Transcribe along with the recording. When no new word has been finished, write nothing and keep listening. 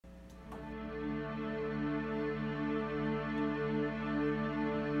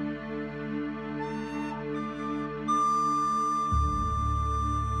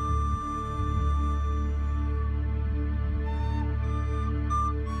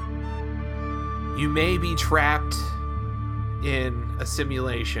You may be trapped in a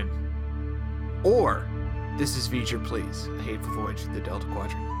simulation, or this is Feature Please, A Hateful Voyage to the Delta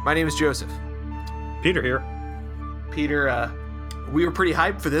Quadrant. My name is Joseph. Peter here. Peter, we were pretty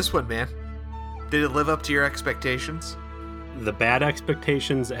hyped for this one, man. Did it live up to your expectations? The bad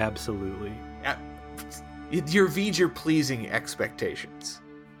expectations, absolutely. Your Feature Pleasing expectations.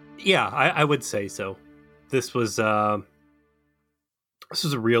 Yeah, I would say so. This was a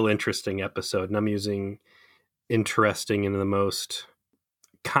real interesting episode, and I'm using interesting in the most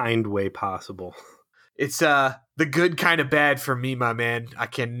kind way possible. It's the good kind of bad for me, my man. I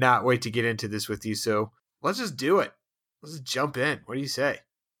cannot wait to get into this with you, so let's just do it. Let's just jump in. What do you say?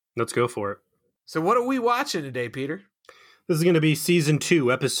 Let's go for it. So what are we watching today, Peter? This is going to be Season 2,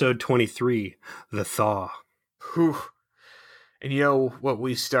 Episode 23, The Thaw. Whew. And you know what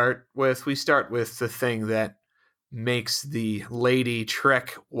we start with? We start with the thing that makes the lady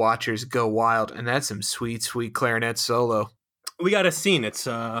Trek watchers go wild, and that's some sweet, sweet clarinet solo. We got a scene. It's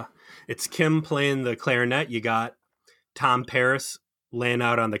Kim playing the clarinet. You got Tom Paris laying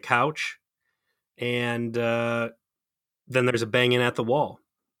out on the couch, and then there's a banging at the wall.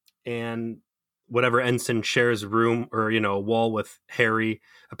 And whatever ensign shares a room or, a wall with Harry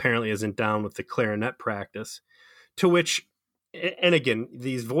apparently isn't down with the clarinet practice. To which, and again,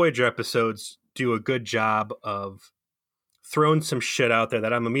 these Voyager episodes do a good job of throwing some shit out there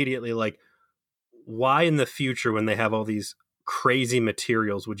that I'm immediately like, why in the future, when they have all these crazy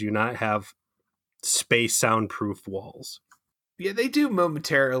materials, would you not have space soundproof walls? Yeah, they do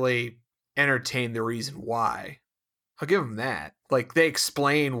momentarily entertain the reason why. I'll give them that. Like, they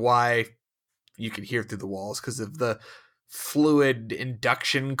explain why you can hear through the walls because of the fluid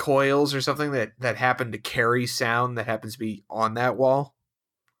induction coils or something that happen to carry sound that happens to be on that wall.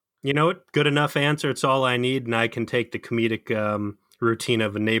 You know what? Good enough answer. It's all I need, and I can take the comedic routine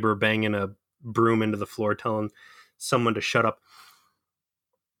of a neighbor banging a broom into the floor telling someone to shut up.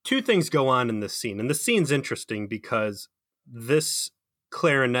 Two things go on in this scene, and the scene's interesting because this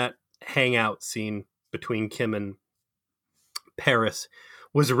clarinet hangout scene between Kim and Paris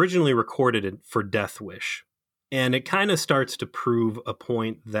was originally recorded for Death Wish. And it kind of starts to prove a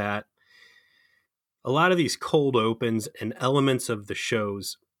point that a lot of these cold opens and elements of the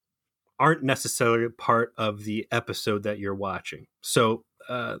shows aren't necessarily part of the episode that you're watching. So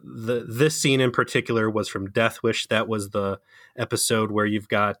this scene in particular was from Death Wish. That was the episode where you've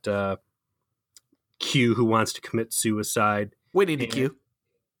got Q who wants to commit suicide. Winnie the Q.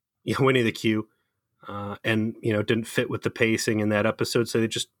 Yeah, Winnie the Q. And didn't fit with the pacing in that episode, so they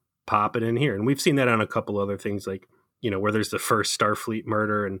just pop it in here. And we've seen that on a couple other things, like where there's the first Starfleet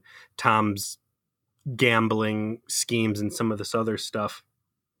murder and Tom's gambling schemes and some of this other stuff.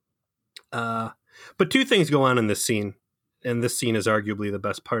 But two things go on in this scene, and this scene is arguably the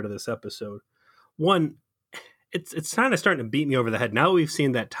best part of this episode. One, it's kind of starting to beat me over the head. Now we've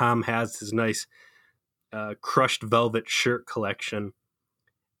seen that Tom has his nice crushed velvet shirt collection.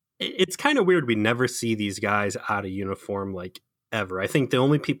 It's kind of weird we never see these guys out of uniform, like, ever. I think the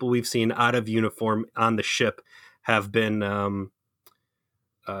only people we've seen out of uniform on the ship have been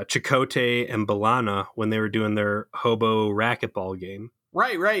Chakotay and B'Elanna when they were doing their hobo racquetball game.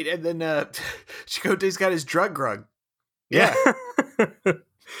 Right. And then Chakotay's got his drug rug. Yeah.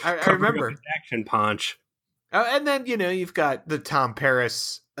 I remember. Action punch. And then, you've got the Tom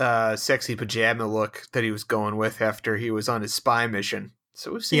Paris sexy pajama look that he was going with after he was on his spy mission.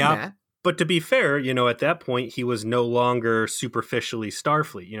 So we've seen that. But to be fair, at that point, he was no longer superficially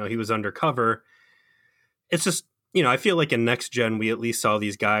Starfleet. He was undercover. It's just, I feel like in Next Gen, we at least saw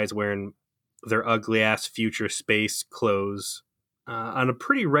these guys wearing their ugly-ass future space clothes on a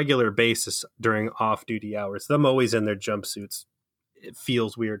pretty regular basis during off-duty hours. Them always in their jumpsuits. It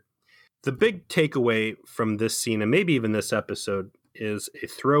feels weird. The big takeaway from this scene, and maybe even this episode, is a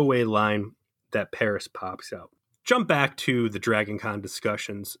throwaway line that Paris pops out. Jump back to the Dragon Con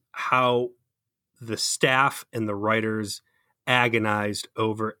discussions, how the staff and the writers agonized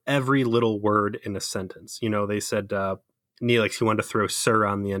over every little word in a sentence. They said Neelix, he wanted to throw "sir"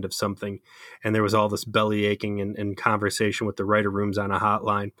 on the end of something, and there was all this belly aching and conversation with the writer rooms on a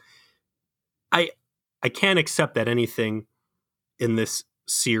hotline. I can't accept that anything in this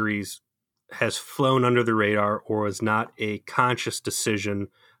series has flown under the radar or is not a conscious decision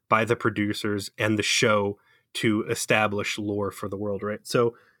by the producers and the show to establish lore for the world, right?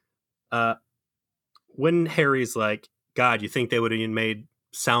 So when Harry's like, God, you think they would have made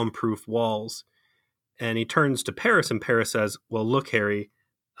soundproof walls? And he turns to Paris, and Paris says, well, look, Harry,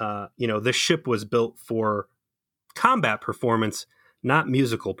 this ship was built for combat performance, not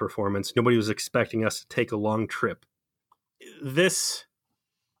musical performance. Nobody was expecting us to take a long trip. This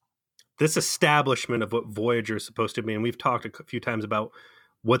this establishment of what Voyager is supposed to be, and we've talked a few times about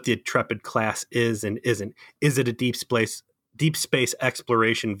what the Intrepid class is and isn't. Is it a deep space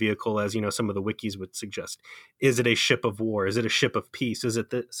exploration vehicle, as some of the wikis would suggest? Is it a ship of war? Is it a ship of peace? Is it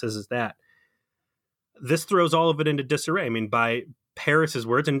this? Is it that? This throws all of it into disarray. I mean, by Paris's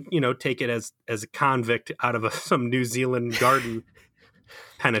words, and take it as a convict out of some New Zealand garden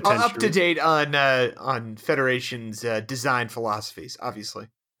penitentiary. Up to date on Federation's design philosophies, obviously.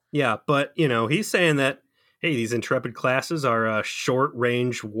 Yeah, but he's saying that, hey, these Intrepid classes are short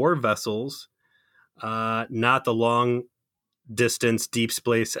range war vessels, not the long distance deep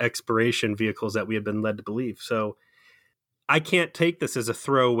space exploration vehicles that we have been led to believe. So I can't take this as a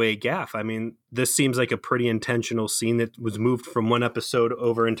throwaway gaffe. I mean, this seems like a pretty intentional scene that was moved from one episode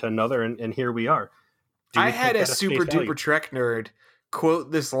over into another, and here we are. I had a super duper Trek nerd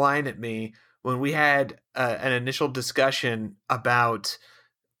quote this line at me when we had an initial discussion about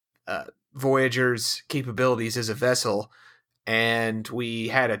Voyager's capabilities as a vessel, and we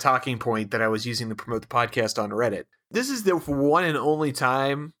had a talking point that I was using to promote the podcast on Reddit. This is the one and only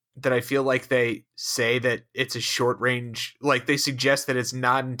time that I feel like they say that it's a short range, like they suggest that it's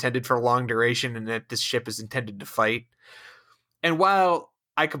not intended for long duration and that this ship is intended to fight. And while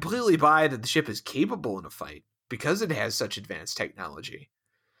I completely buy that the ship is capable in a fight because it has such advanced technology,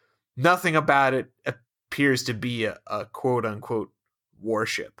 nothing about it appears to be a quote unquote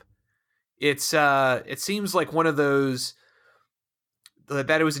warship. It seems like one of those,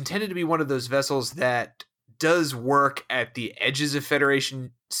 that it was intended to be one of those vessels that does work at the edges of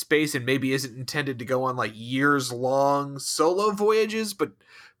Federation space and maybe isn't intended to go on like years long solo voyages, but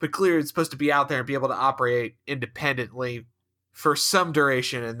clearly it's supposed to be out there and be able to operate independently for some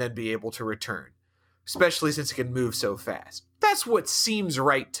duration and then be able to return, especially since it can move so fast. That's what seems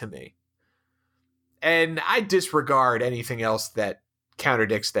right to me. And I disregard anything else that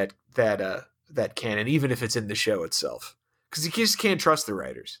contradicts that canon, even if it's in the show itself, because you just can't trust the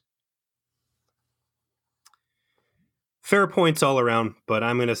writers. Fair points all around, but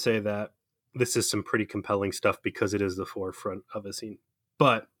I'm going to say that this is some pretty compelling stuff because it is the forefront of a scene.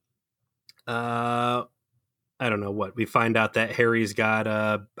 But I don't know what. We find out that Harry's got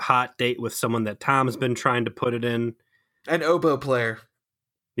a hot date with someone that Tom's been trying to put it in. An oboe player.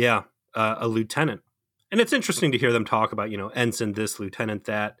 Yeah, a lieutenant. And it's interesting to hear them talk about, ensign this, lieutenant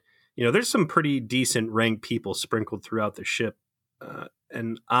that. There's some pretty decent ranked people sprinkled throughout the ship.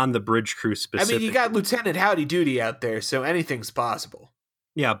 And on the bridge crew specifically. I mean, you got Lieutenant Howdy Doody out there, so anything's possible.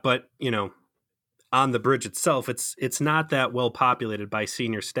 Yeah, but, on the bridge itself, it's not that well populated by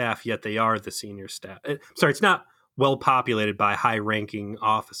senior staff, yet they are the senior staff. It's not well populated by high-ranking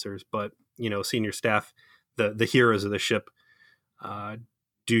officers, but, senior staff, the heroes of the ship,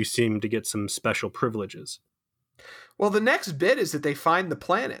 do seem to get some special privileges. Well, the next bit is that they find the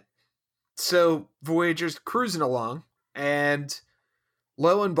planet. So Voyager's cruising along, and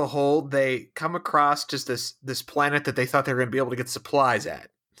lo and behold, they come across just this planet that they thought they were going to be able to get supplies at,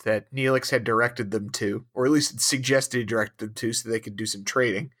 that Neelix had directed them to, or at least suggested he directed them to so they could do some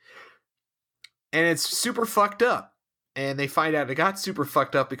trading. And it's super fucked up. And they find out it got super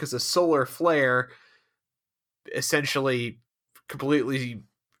fucked up because a solar flare essentially completely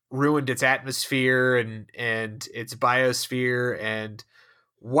ruined its atmosphere and its biosphere and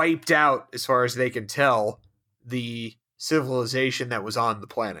wiped out, as far as they can tell, the civilization that was on the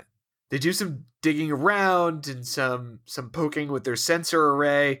planet. They do some digging around and some poking with their sensor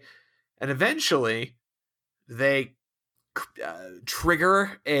array, and eventually they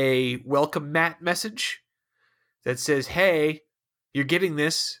trigger a welcome mat message that says, hey, you're getting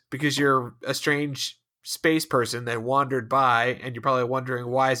this because you're a strange space person that wandered by, and you're probably wondering,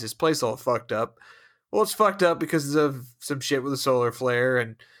 why is this place all fucked up? Well, it's fucked up because of some shit with a solar flare,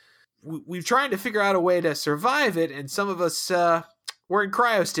 and we're trying to figure out a way to survive it, and some of us, we're in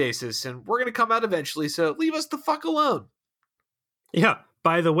cryostasis, and we're going to come out eventually, so leave us the fuck alone. Yeah,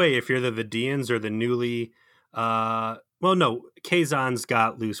 by the way, if you're the Vidians or the newly... Kazan's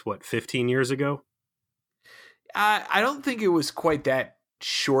got loose, 15 years ago? I don't think it was quite that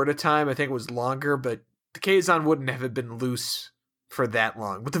short a time. I think it was longer, but the Kazon wouldn't have been loose for that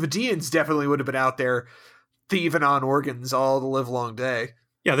long. But the Vidians definitely would have been out there thieving on organs all the livelong day.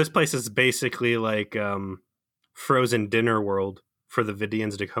 Yeah, this place is basically like frozen dinner world for the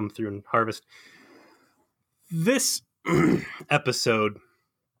Vidians to come through and harvest. This episode,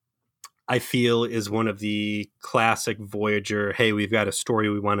 I feel, is one of the classic Voyager, hey, we've got a story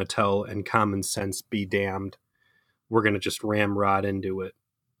we want to tell, and common sense be damned. We're going to just ramrod into it.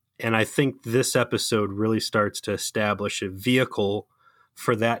 And I think this episode really starts to establish a vehicle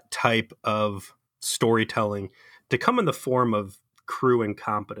for that type of storytelling to come in the form of crew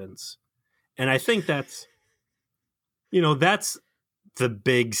incompetence. And I think that's the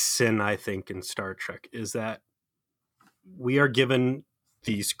big sin, I think, in Star Trek, is that we are given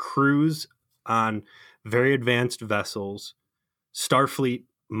these crews on very advanced vessels, Starfleet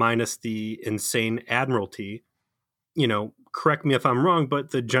minus the insane Admiralty. Correct me if I'm wrong,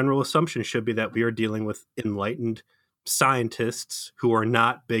 but the general assumption should be that we are dealing with enlightened scientists who are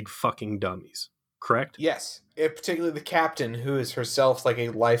not big fucking dummies. Correct? Yes, particularly the captain, who is herself like a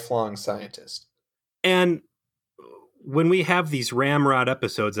lifelong scientist. And when we have these ramrod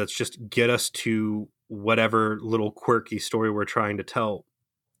episodes that's just get us to whatever little quirky story we're trying to tell,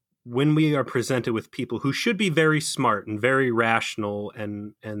 when we are presented with people who should be very smart and very rational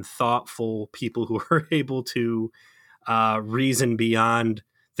and thoughtful, people who are able to reason beyond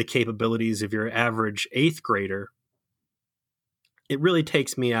the capabilities of your average 8th grader, it really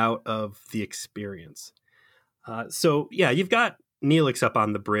takes me out of the experience. So you've got Neelix up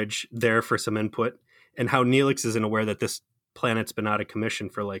on the bridge there for some input, and how Neelix isn't aware that this planet's been out of commission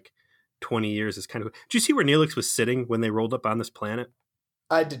for like 20 years is kind of... Did you see where Neelix was sitting when they rolled up on this planet?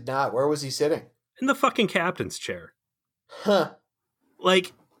 I did not. Where was he sitting? In the fucking captain's chair. Huh.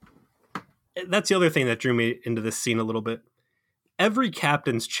 Like, that's the other thing that drew me into this scene a little bit. Every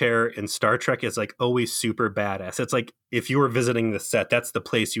captain's chair in Star Trek is like always super badass. It's like if you were visiting the set, that's the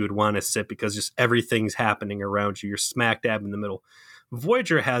place you would want to sit because just everything's happening around you. You're smack dab in the middle.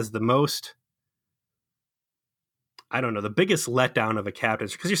 Voyager has the most... the biggest letdown of a captain,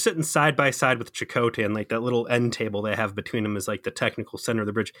 because you're sitting side by side with Chakotay, and like that little end table they have between them is like the technical center of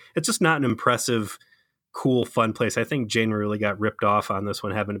the bridge. It's just not an impressive, cool, fun place. I think Jane really got ripped off on this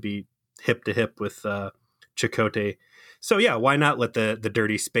one, having to be hip to hip with Chakotay. So yeah, why not let the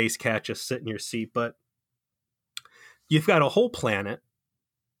dirty space cat just sit in your seat? But you've got a whole planet,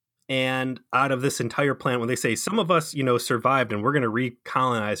 and out of this entire planet, when they say some of us, survived and we're going to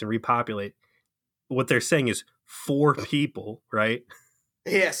recolonize and repopulate, what they're saying is 4 people, right?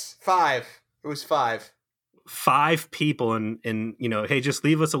 Yes, 5. It was 5. 5 people, and hey, just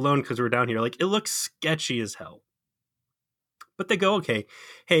leave us alone because we're down here. Like, it looks sketchy as hell. But they go, okay,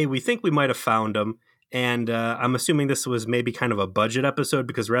 hey, we think we might have found them. And I'm assuming this was maybe kind of a budget episode,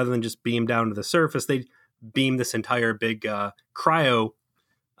 because rather than just beam down to the surface, they beam this entire big cryo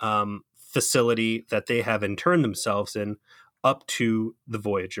facility that they have interned themselves in up to the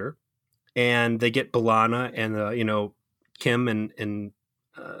Voyager. And they get B'Elanna and, Kim and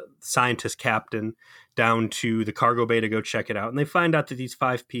scientist captain down to the cargo bay to go check it out. And they find out that these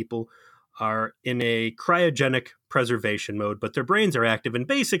 5 people are in a cryogenic preservation mode, but their brains are active, and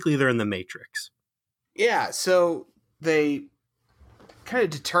basically they're in the Matrix. Yeah, so they kind of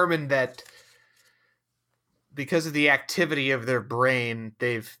determined that because of the activity of their brain,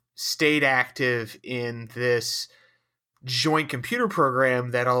 they've stayed active in this joint computer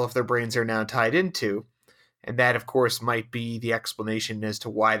program that all of their brains are now tied into. And that, of course, might be the explanation as to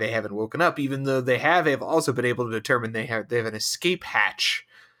why they haven't woken up, even though they've also been able to determine they have an escape hatch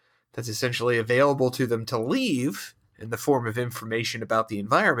that's essentially available to them to leave in the form of information about the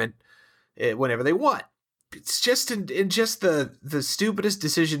environment whenever they want. It's just in just the stupidest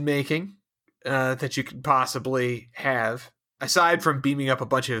decision making that you could possibly have, aside from beaming up a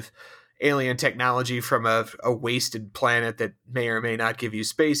bunch of alien technology from a wasted planet that may or may not give you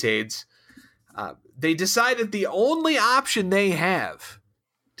space aids. They decided the only option they have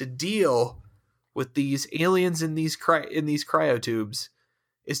to deal with these aliens in these cryotubes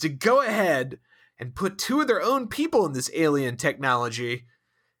is to go ahead and put 2 of their own people in this alien technology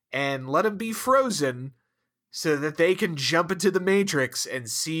and let them be frozen so that they can jump into the Matrix and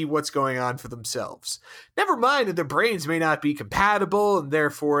see what's going on for themselves. Never mind that their brains may not be compatible, and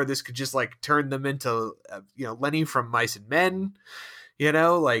therefore this could just like turn them into, Lenny from Mice and Men.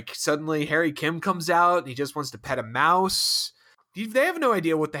 Like suddenly Harry Kim comes out and he just wants to pet a mouse. They have no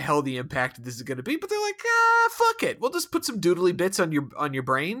idea what the hell the impact of this is going to be, but they're like, fuck it. We'll just put some doodly bits on your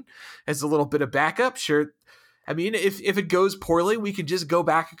brain as a little bit of backup. Sure. I mean, if it goes poorly, we can just go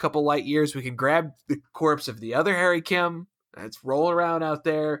back a couple light years. We can grab the corpse of the other Harry Kim. Let's roll around out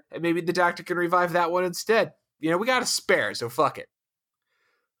there, and maybe the doctor can revive that one instead. We got a spare, so fuck it.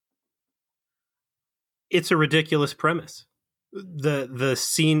 It's a ridiculous premise. The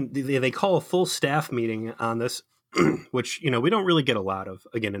scene, they call a full staff meeting on this, which, we don't really get a lot of,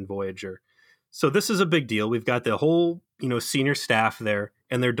 again, in Voyager. So this is a big deal. We've got the whole, senior staff there,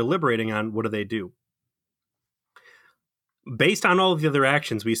 and they're deliberating on what do they do. Based on all of the other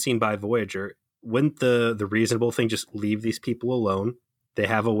actions we've seen by Voyager, wouldn't the reasonable thing just leave these people alone? They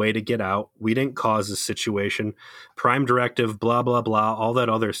have a way to get out. We didn't cause this situation. Prime directive, blah, blah, blah, all that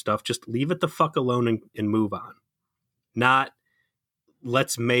other stuff. Just leave it the fuck alone and move on. Not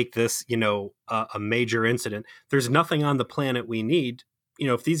let's make this, a major incident. There's nothing on the planet we need.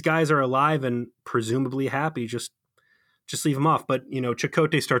 If these guys are alive and presumably happy, just leave them off. But,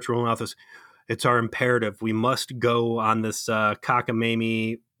 Chakotay starts rolling off this, it's our imperative. We must go on this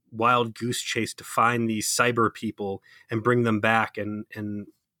cockamamie wild goose chase to find these cyber people and bring them back and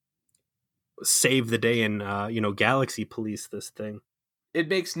save the day and, galaxy police this thing. It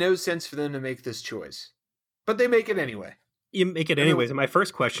makes no sense for them to make this choice, but they make it anyway. You make it anyways. And my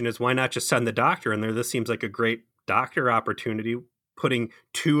first question is, why not just send the doctor in there? This seems like a great doctor opportunity, putting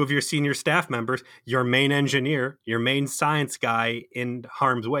 2 of your senior staff members, your main engineer, your main science guy, in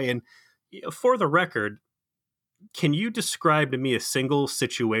harm's way. And for the record, can you describe to me a single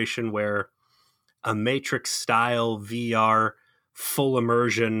situation where a Matrix style VR full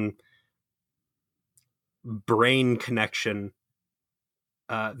immersion brain connection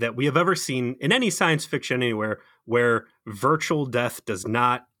that we have ever seen in any science fiction anywhere, where virtual death does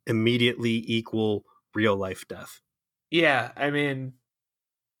not immediately equal real life death? Yeah, I mean,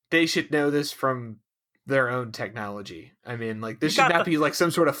 they should know this from their own technology. I mean, like, this should not be like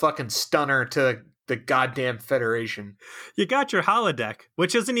some sort of fucking stunner to the goddamn Federation. You got your holodeck,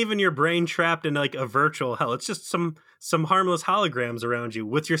 which isn't even your brain trapped in like a virtual hell. It's just some harmless holograms around you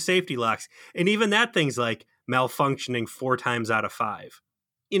with your safety locks. And even that thing's like malfunctioning 4 times out of 5.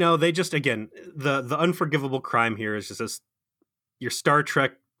 They just, again, the unforgivable crime here is just this, your Star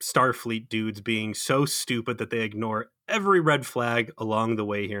Trek Starfleet dudes being so stupid that they ignore every red flag along the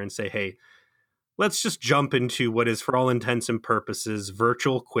way here and say, hey, let's just jump into what is, for all intents and purposes,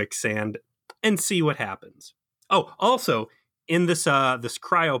 virtual quicksand and see what happens. Oh, also, in this this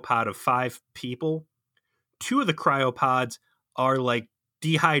cryopod of 5 people, 2 of the cryopods are like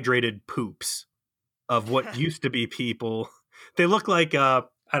dehydrated poops of what used to be people. They look like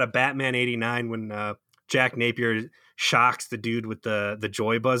out of Batman 89 when Jack Napier shocks the dude with the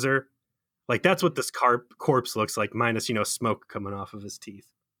joy buzzer. Like, that's what this corpse looks like, minus, smoke coming off of his teeth.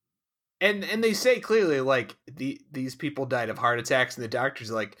 And they say clearly, like, these people died of heart attacks, and the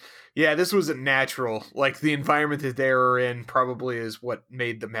doctor's like, yeah, this wasn't natural. Like, the environment that they were in probably is what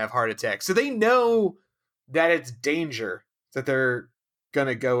made them have heart attacks. So they know that it's danger that they're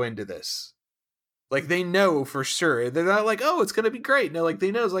gonna go into this. Like, they know for sure. They're not like, oh, it's gonna be great. No, like,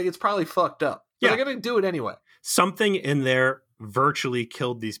 they know it's like it's probably fucked up. But they're gonna do it anyway. Something in there virtually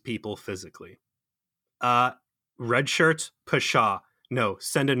killed these people physically. Red shirts, pshaw. No,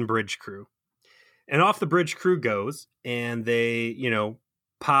 send in bridge crew. And off the bridge crew goes, and they,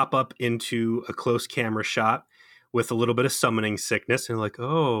 pop up into a close camera shot with a little bit of summoning sickness. And like,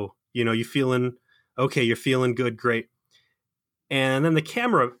 oh, you feeling okay, you're feeling good, great. And then the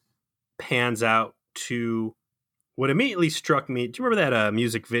camera pans out to what immediately struck me. Do you remember that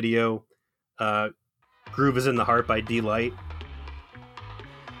music video, Groove is in the Heart by D-Light?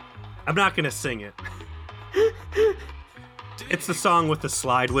 I'm not going to sing it. It's the song with the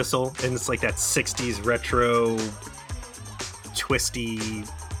slide whistle, and it's like that 60s retro, twisty.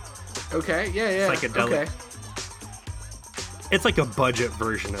 Okay, yeah. Psychedelic. Okay. It's like a budget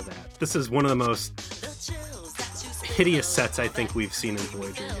version of that. This is one of the most hideous sets I think we've seen in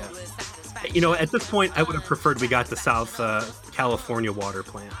Voyager yet. At this point, I would have preferred we got the South California water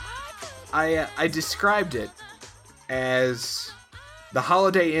plant. I described it as the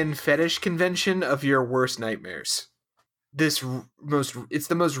Holiday Inn fetish convention of your worst nightmares. It's the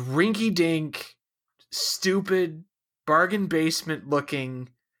most rinky-dink, stupid, bargain basement looking,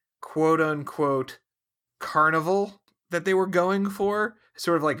 quote-unquote, carnival that they were going for.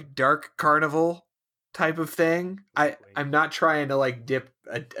 Sort of like dark carnival type of thing. I'm not trying to like dip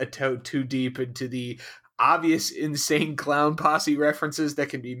a toe too deep into the obvious insane clown posse references that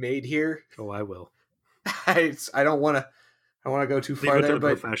can be made here. Oh, I will. I don't want to go too far there,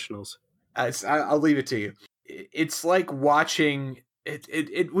 but professionals. I'll leave it to you. It's like watching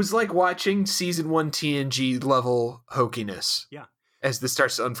it was like watching season 1 TNG level hokiness. Yeah. As this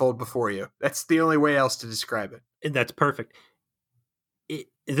starts to unfold before you. That's the only way else to describe it. And that's perfect.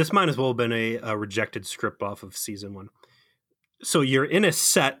 This might as well have been a rejected script off of season 1. So you're in a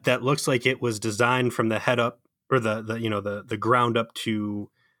set that looks like it was designed from the head up, or the ground up, to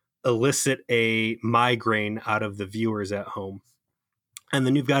elicit a migraine out of the viewers at home. And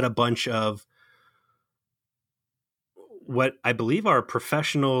then you've got a bunch of what I believe are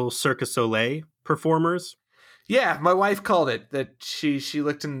professional Cirque du Soleil performers. Yeah, my wife called it that. She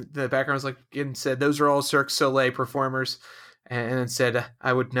looked in the background and said those are all Cirque du Soleil performers, and said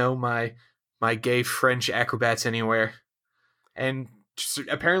I would know my gay French acrobats anywhere. And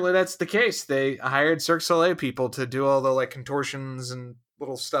apparently that's the case. They hired Cirque du Soleil people to do all the like contortions and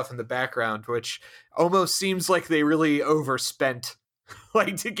little stuff in the background, which almost seems like they really overspent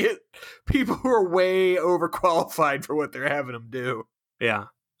like to get people who are way overqualified for what they're having them do. Yeah.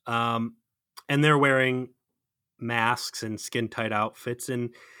 And they're wearing masks and skin tight outfits, and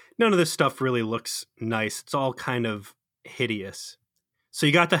none of this stuff really looks nice. It's all kind of hideous. So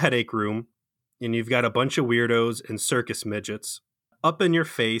you got the headache room, and you've got a bunch of weirdos and circus midgets up in your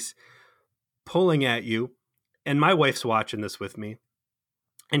face, pulling at you. And my wife's watching this with me,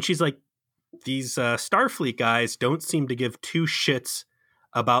 and she's like, these Starfleet guys don't seem to give two shits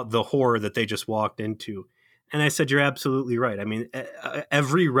about the horror that they just walked into. And I said, you're absolutely right. I mean,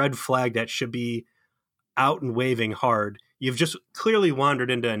 every red flag that should be out and waving hard, you've just clearly wandered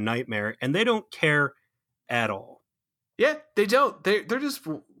into a nightmare, and they don't care at all. Yeah, they don't. They're just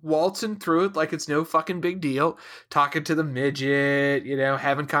waltzing through it like it's no fucking big deal, talking to the midget,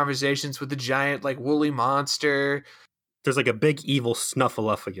 having conversations with the giant, like, woolly monster. There's like a big evil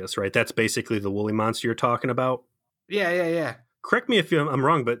Snuffleupagus, right? That's basically the woolly monster you're talking about. Yeah. Correct me if I'm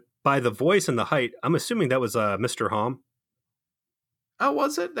wrong, but by the voice and the height, I'm assuming that was Mr. Hom. Oh,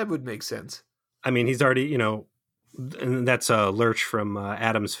 was it? That would make sense. I mean, he's already, and that's Lurch from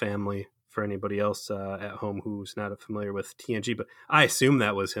Addams Family for anybody else at home who's not familiar with TNG, but I assume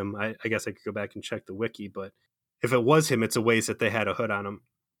that was him. I guess I could go back and check the wiki, but if it was him, it's a ways that they had a hood on him.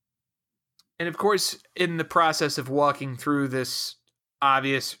 And of course, in the process of walking through this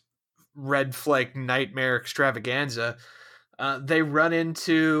obvious red flag nightmare extravaganza, they run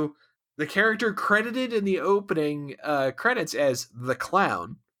into the character credited in the opening credits as the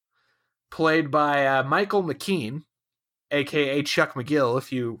Clown, played by Michael McKean, aka Chuck McGill.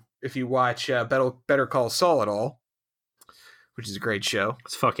 If you watch Better Call Saul at all, which is a great show,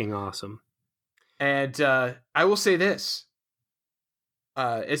 it's fucking awesome. And I will say this: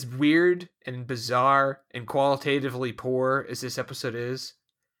 as weird and bizarre and qualitatively poor as this episode is,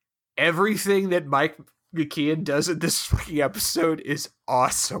 everything that Mike McKean does in this fucking episode is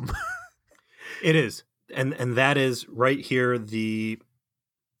awesome. It is. And that is right here the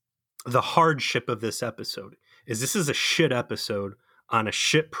hardship of this episode. This is a shit episode on a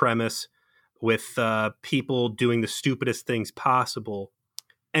shit premise with people doing the stupidest things possible.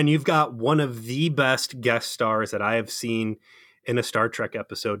 And you've got one of the best guest stars that I have seen in a Star Trek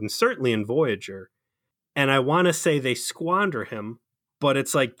episode, and certainly in Voyager. And I want to say they squander him, but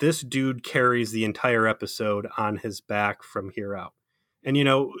it's like this dude carries the entire episode on his back from here out. And,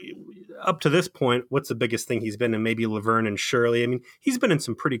 up to this point, what's the biggest thing he's been in? Maybe Laverne and Shirley. I mean, he's been in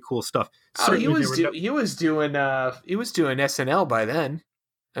some pretty cool stuff. Oh, he was doing SNL by then.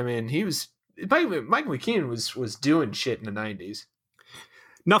 I mean, Mike McKean was doing shit in the 90s.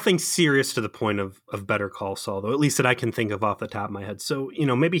 Nothing serious to the point of Better Call Saul, though, at least that I can think of off the top of my head. So,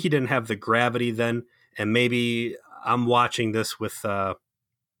 maybe he didn't have the gravity then, and maybe I'm watching this with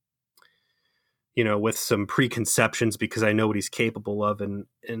with some preconceptions because I know what he's capable of, and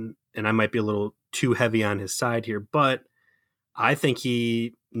I might be a little too heavy on his side here, but I think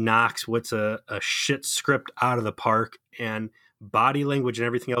he knocks what's a shit script out of the park, and body language and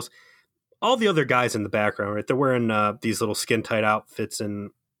everything else. All the other guys in the background, right? They're wearing these little skin tight outfits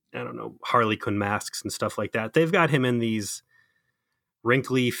and, I don't know, Harley Quinn masks and stuff like that. They've got him in these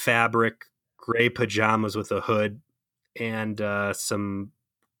wrinkly fabric, gray pajamas with a hood and some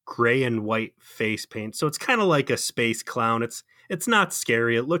gray and white face paint. So it's kind of like a space clown. It's not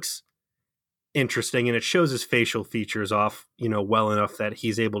scary. It looks interesting, and it shows his facial features off, well enough that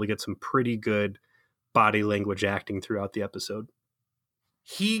he's able to get some pretty good body language acting throughout the episode.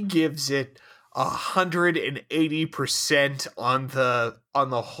 He gives it 180% on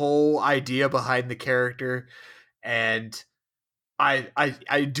the whole idea behind the character, and I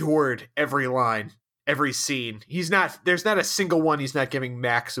adored every line, every scene. There's not a single one he's not giving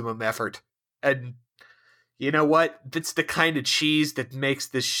maximum effort. And you know what? That's the kind of cheese that makes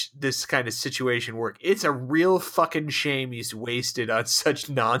this kind of situation work. It's a real fucking shame he's wasted on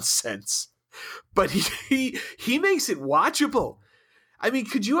such nonsense. But he makes it watchable. I mean,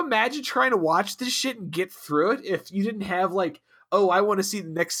 could you imagine trying to watch this shit and get through it if you didn't have I want to see the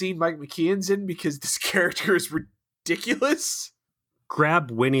next scene Mike McKean's in because this character is ridiculous?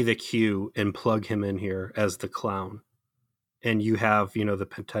 Grab Winnie the Q and plug him in here as the Clown, and you have, the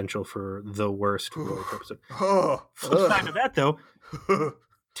potential for the worst episode. Flip side of that, though,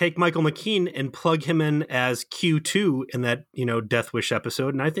 take Michael McKean and plug him in as Q2 in that, Death Wish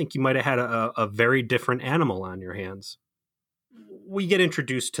episode, and I think you might have had a very different animal on your hands. We get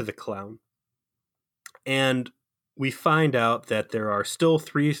introduced to the Clown, and we find out that there are still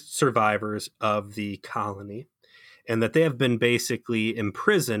 3 survivors of the colony, and that they have been basically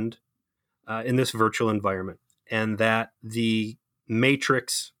imprisoned in this virtual environment, and that the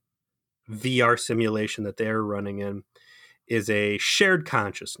Matrix VR simulation that they're running in is a shared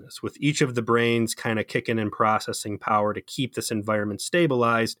consciousness with each of the brains kind of kicking in processing power to keep this environment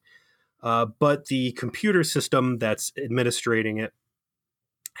stabilized. But the computer system that's administrating it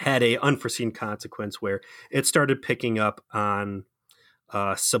had a unforeseen consequence where it started picking up on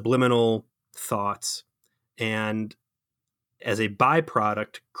subliminal thoughts, and as a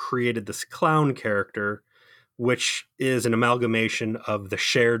byproduct created this clown character, which is an amalgamation of the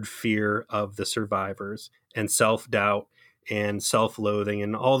shared fear of the survivors and self-doubt and self-loathing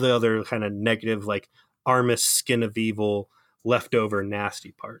and all the other kind of negative, like Armis skin of evil, leftover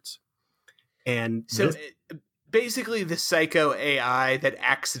nasty parts. And so basically the psycho AI that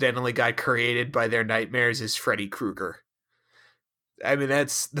accidentally got created by their nightmares is Freddy Krueger. I mean,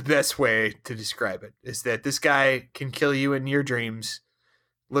 that's the best way to describe it, is that this guy can kill you in your dreams,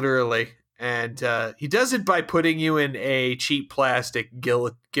 literally. And he does it by putting you in a cheap plastic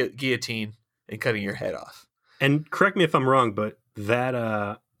guillotine and cutting your head off. And correct me if I'm wrong, but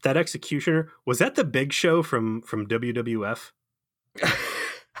that executioner, was that the Big Show from WWF?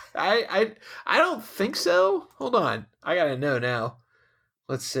 I don't think so. Hold on, I gotta know now.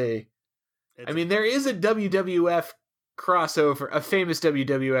 Let's see. I mean, there is a WWF crossover, a famous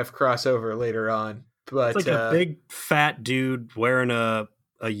WWF crossover later on, but it's like a big fat dude wearing a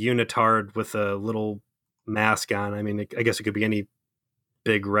unitard with a little mask on. I mean, I guess it could be any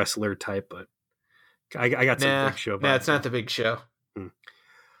big wrestler type, but I got some Big Show. Nah, it's not the Big Show.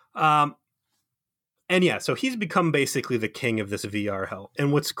 And yeah, so he's become basically the king of this VR hell.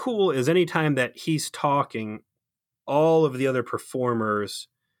 And what's cool is anytime that he's talking, all of the other performers,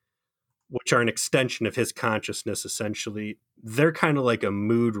 which are an extension of his consciousness, essentially, they're kind of like a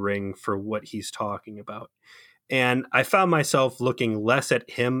mood ring for what he's talking about. And I found myself looking less at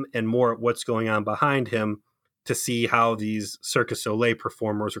him and more at what's going on behind him to see how these Cirque du Soleil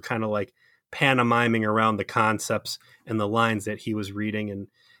performers were kind of like pantomiming around the concepts and the lines that he was reading and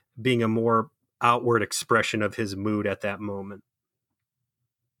being a more outward expression of his mood at that moment.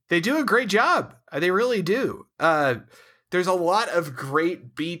 They do a great job. They really do. There's a lot of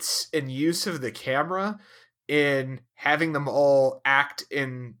great beats and use of the camera in having them all act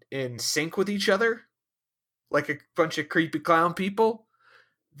in sync with each other, like a bunch of creepy clown people.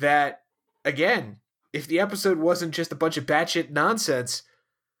 That, again, if the episode wasn't just a bunch of batshit nonsense,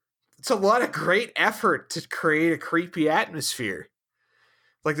 it's a lot of great effort to create a creepy atmosphere.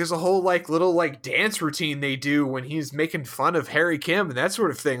 Like, there's a whole like little like dance routine they do when he's making fun of Harry Kim and that sort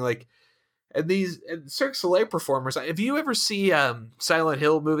of thing. Like, and these Cirque du Soleil performers. Have you ever see the Silent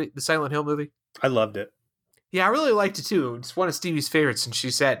Hill movie? I loved it. Yeah, I really liked it too. It's one of Stevie's favorites, and she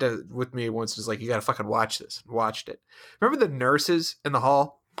sat with me once and was like, "You gotta fucking watch this." And watched it. Remember the nurses in the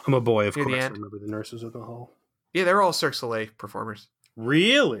hall? I'm a boy, of course. I remember the nurses in the hall. Yeah, they're all Cirque du Soleil performers.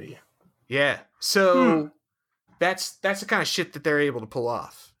 Really? Yeah. So that's the kind of shit that they're able to pull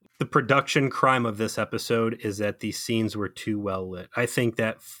off. The production crime of this episode is that these scenes were too well lit. I think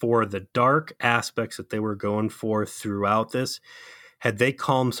that for the dark aspects that they were going for throughout this, had they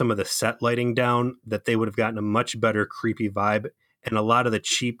calmed some of the set lighting down, that they would have gotten a much better creepy vibe. And a lot of the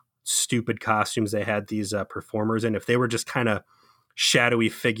cheap, stupid costumes they had these performers in, if they were just kind of shadowy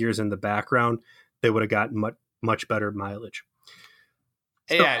figures in the background, they would have gotten much better mileage.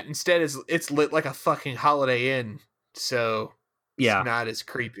 So, yeah, instead it's lit like a fucking Holiday Inn, so it's not as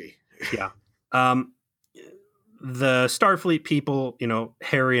creepy. Yeah. The Starfleet people,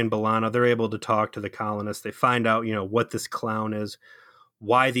 Harry and B'Elanna, they're able to talk to the colonists. They find out, what this clown is,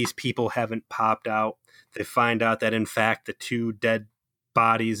 why these people haven't popped out. They find out that, in fact, the two dead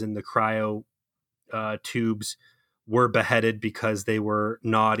bodies in the cryo tubes were beheaded because they were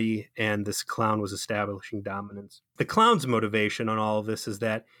naughty and this clown was establishing dominance. The clown's motivation on all of this is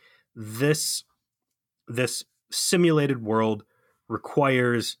that this simulated world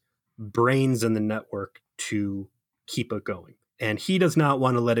requires brains in the network to keep it going. And he does not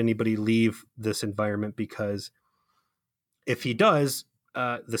want to let anybody leave this environment because if he does,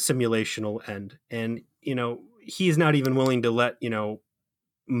 the simulation will end. And, he's not even willing to let,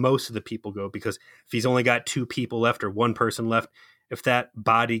 most of the people go, because if he's only got two people left or one person left, if that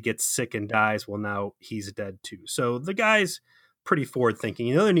body gets sick and dies, well, now he's dead too. So the guy's pretty forward thinking.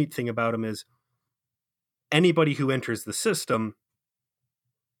 The other neat thing about him is anybody who enters the system,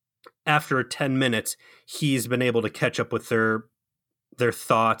 after 10 minutes, he's been able to catch up with their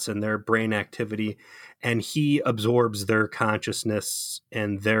thoughts and their brain activity, and he absorbs their consciousness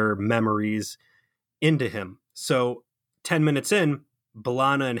and their memories into him. So 10 minutes in,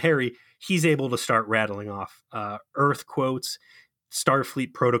 B'Elanna and Harry, he's able to start rattling off Earth quotes,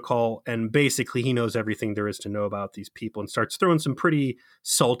 Starfleet protocol, and basically he knows everything there is to know about these people and starts throwing some pretty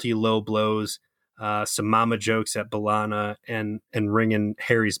salty low blows some mama jokes at B'Elanna, and ringing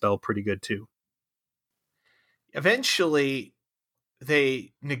Harry's bell pretty good too. Eventually,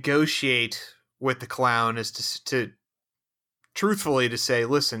 they negotiate with the clown as to truthfully to say,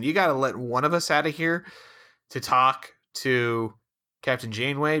 listen, you got to let one of us out of here to talk to Captain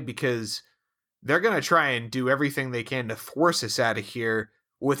Janeway, because they're going to try and do everything they can to force us out of here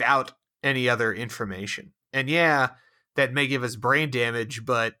without any other information. And yeah, that may give us brain damage,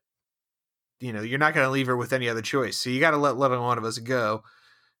 but you're not going to leave her with any other choice. So you got to let one of us go.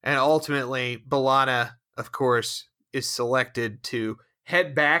 And ultimately, B'Elanna, of course, is selected to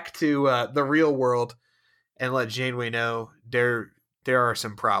head back to the real world and let Janeway know there are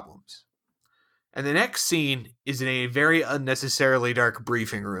some problems. And the next scene is in a very unnecessarily dark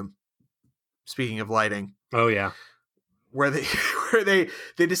briefing room. Speaking of lighting. Oh, yeah. Where they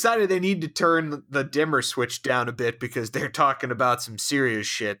decided they need to turn the dimmer switch down a bit because they're talking about some serious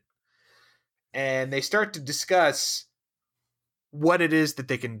shit. And they start to discuss what it is that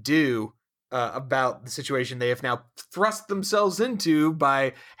they can do about the situation they have now thrust themselves into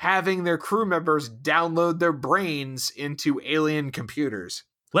by having their crew members download their brains into alien computers.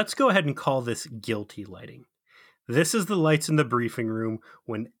 Let's go ahead and call this guilty lighting. This is the lights in the briefing room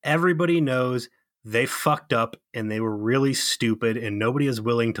when everybody knows they fucked up and they were really stupid and nobody is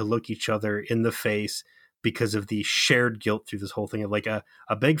willing to look each other in the face because of the shared guilt through this whole thing of like a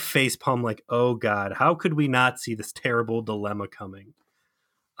big face palm, like, oh God, how could we not see this terrible dilemma coming?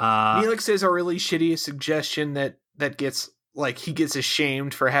 Neelix says a really shitty suggestion that gets, like, he gets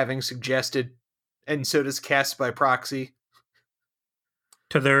ashamed for having suggested, and so does Cass by proxy.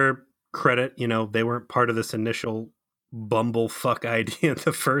 To their credit, they weren't part of this initial bumblefuck idea in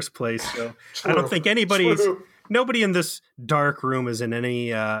the first place. So I don't think nobody in this dark room is in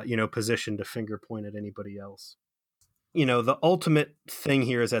any, position to finger point at anybody else. The ultimate thing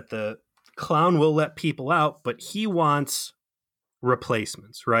here is that the clown will let people out, but he wants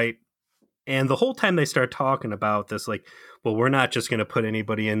replacements, right? And the whole time they start talking about this, like, well, we're not just going to put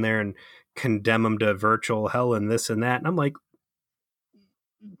anybody in there and condemn them to virtual hell and this and that. And I'm like,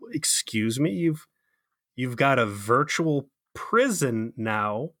 excuse me, you've got a virtual prison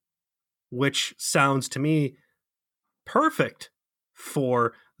now, which sounds to me perfect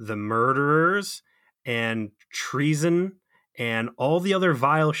for the murderers and treason and all the other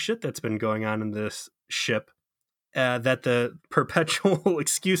vile shit that's been going on in this ship. That the perpetual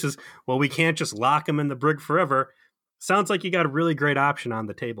excuses, well, we can't just lock them in the brig forever. Sounds like you got a really great option on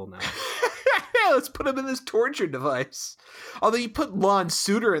the table now. Yeah, let's put him in this torture device. Although you put Lon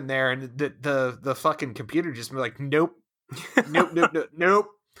Suter in there, and the fucking computer just be like, nope, nope.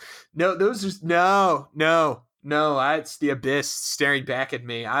 No, those just no. It's the abyss staring back at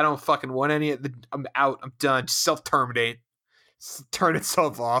me. I don't fucking want any of the. I'm out. I'm done. Self terminate. Turn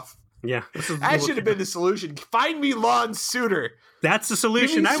itself off. Yeah, that should have been the solution. Find me Lon Suter. That's the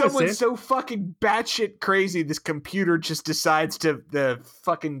solution. I would say. Someone so fucking batshit crazy, this computer just decides to the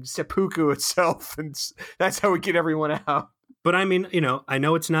fucking seppuku itself, and that's how we get everyone out. But I mean, I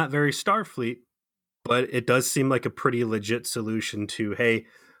know it's not very Starfleet, but it does seem like a pretty legit solution to, hey,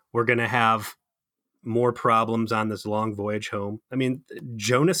 we're going to have more problems on this long voyage home. I mean,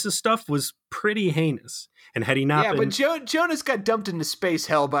 Jonas's stuff was pretty heinous, and had he not been... but Jonas got dumped into space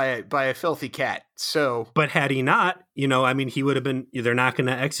hell by a filthy cat. So, but had he not, he would have been. They're not going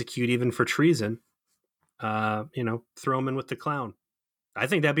to execute even for treason. Throw him in with the clown. I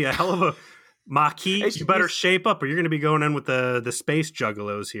think that'd be a hell of a Maquis. You better shape up, or you're going to be going in with the space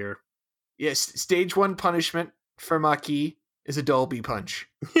juggalos here. Yes, stage 1 punishment for Maquis is a Dolby punch.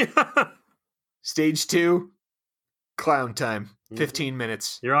 Stage 2, clown time. 15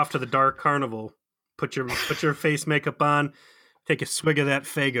 minutes. You're off to the dark carnival. Put your face makeup on. Take a swig of that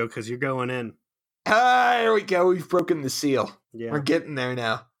Faygo because you're going in. There we go. We've broken the seal. Yeah. We're getting there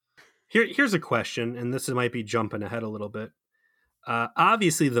now. Here's a question, and this might be jumping ahead a little bit.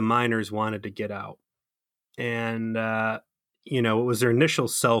 Obviously, the miners wanted to get out. And, it was their initial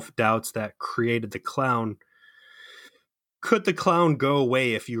self-doubts that created the clown. Could the clown go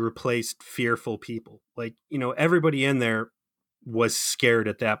away if you replaced fearful people? Like, everybody in there was scared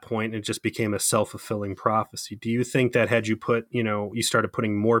at that point, and it just became a self-fulfilling prophecy. Do you think that had you put, you started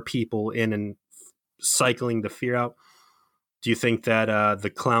putting more people in and cycling the fear out, do you think that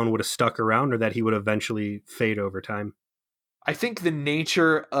the clown would have stuck around, or that he would eventually fade over time? I think the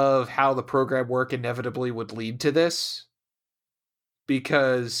nature of how the program worked inevitably would lead to this,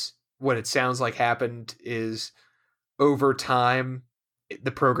 because what it sounds like happened is, over time,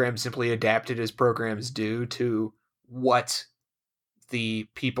 the program simply adapted as programs do to what the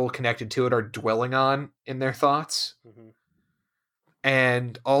people connected to it are dwelling on in their thoughts. Mm-hmm.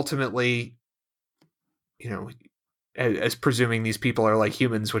 And ultimately, you know, as presuming these people are like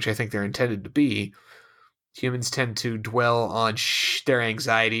humans, which I think they're intended to be, humans tend to dwell on their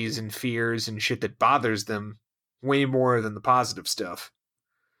anxieties and fears and shit that bothers them way more than the positive stuff.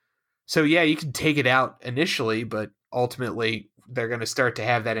 So yeah, you can take it out initially, but ultimately they're going to start to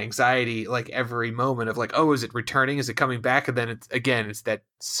have that anxiety like every moment of like, oh, is it returning? Is it coming back? And then it's that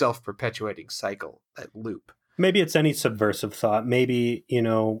self-perpetuating cycle, that loop. Maybe it's any subversive thought. Maybe,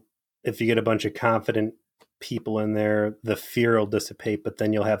 if you get a bunch of confident people in there, the fear will dissipate, but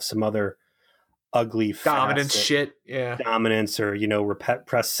then you'll have some other ugly dominance shit. Yeah. Dominance or,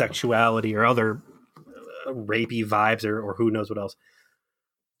 repressed sexuality or other rapey vibes or who knows what else.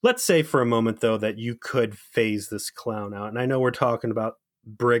 Let's say for a moment, though, that you could phase this clown out. And I know we're talking about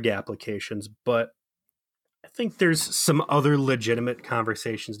brig applications, but I think there's some other legitimate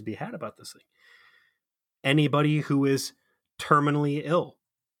conversations to be had about this thing. Anybody who is terminally ill,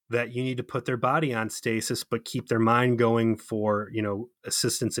 that you need to put their body on stasis, but keep their mind going for,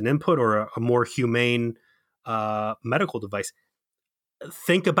 assistance and input or a more humane medical device.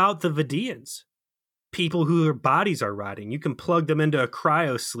 Think about the Vidians. People whose bodies are rotting. You can plug them into a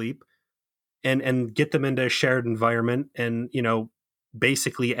cryo sleep and get them into a shared environment and,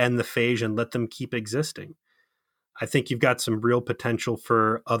 basically end the phage and let them keep existing. I think you've got some real potential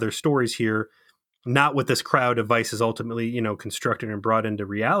for other stories here, not what this cryo device is ultimately, constructed and brought into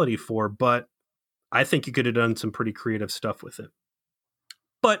reality for, but I think you could have done some pretty creative stuff with it.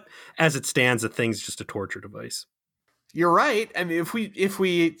 But as it stands, the thing's just a torture device. You're right. I mean, if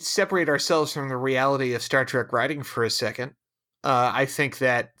we separate ourselves from the reality of Star Trek writing for a second, I think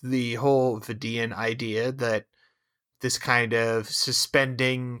that the whole Vidian idea that this kind of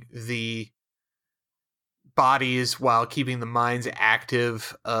suspending the bodies while keeping the minds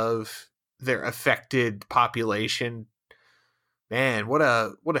active of their affected population, man, what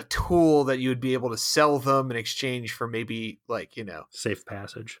a tool that you would be able to sell them in exchange for maybe like, safe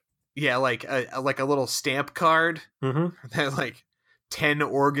passage. Yeah, like a little stamp card that like 10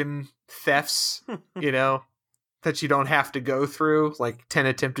 organ thefts, that you don't have to go through, like 10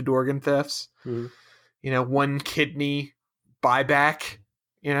 attempted organ thefts, 1 kidney buyback,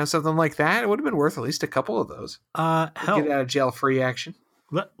 something like that. It would have been worth at least a couple of those. Hell, get out of jail free action.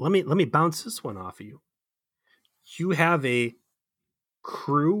 Let me bounce this one off of you. You have a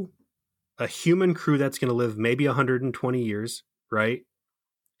crew, a human crew that's going to live maybe 120 years, right?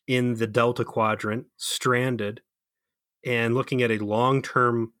 In the Delta Quadrant, stranded, and looking at a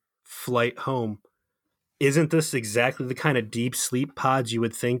long-term flight home. Isn't this exactly the kind of deep sleep pods you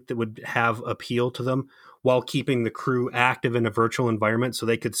would think that would have appeal to them while keeping the crew active in a virtual environment so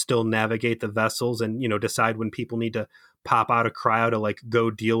they could still navigate the vessels and, decide when people need to pop out of cryo to like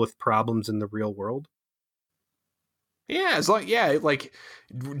go deal with problems in the real world? Yeah, like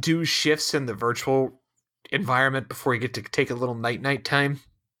do shifts in the virtual environment before you get to take a little night time.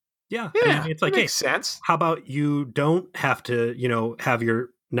 Yeah, I mean, it's like, makes sense. How about you don't have to, have your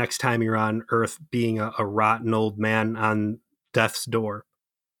next time you're on Earth being a rotten old man on death's door?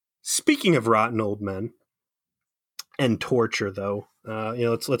 Speaking of rotten old men and torture, though,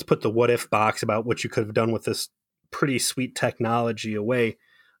 let's put the what if box about what you could have done with this pretty sweet technology away.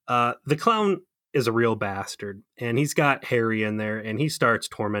 The clown is a real bastard, and he's got Harry in there, and he starts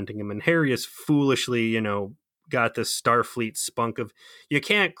tormenting him, and Harry is foolishly, got this Starfleet spunk of you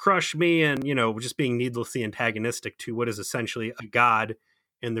can't crush me, and just being needlessly antagonistic to what is essentially a god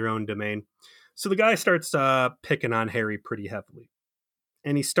in their own domain. So the guy starts picking on Harry pretty heavily,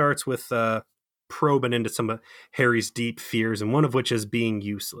 and he starts with probing into some of Harry's deep fears, and one of which is being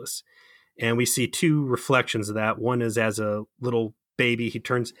useless. And we see 2 reflections of that. One is as a little baby, he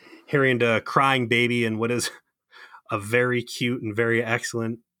turns Harry into a crying baby in what is a very cute and very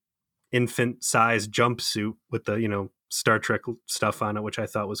excellent infant-sized jumpsuit with the Star Trek stuff on it, which I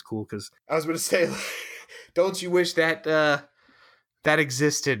thought was cool. Because I was going to say, don't you wish that that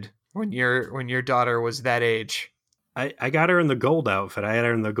existed when your daughter was that age? I got her in the gold outfit. I had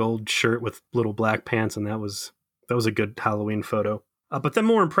her in the gold shirt with little black pants, and that was a good Halloween photo. But then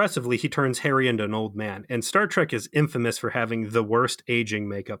more impressively, he turns Harry into an old man. And Star Trek is infamous for having the worst aging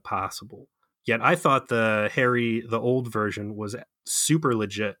makeup possible. Yet I thought the Harry, the old version, was super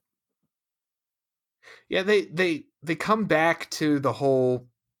legit. Yeah, they come back to the whole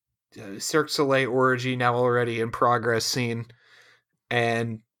Cirque du Soleil orgy now already in progress scene,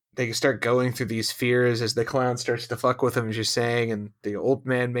 and they start going through these fears as the clown starts to fuck with him, as you're saying, and the old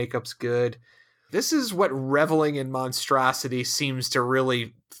man makeup's good. This is what reveling in monstrosity seems to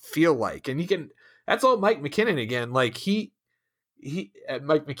really feel like, and that's all Mike McKinnon again. Like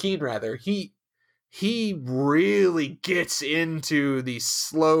Mike McKean rather, he really gets into the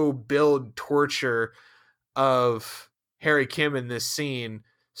slow build torture of Harry Kim in this scene,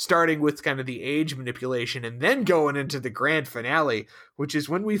 starting with kind of the age manipulation and then going into the grand finale, which is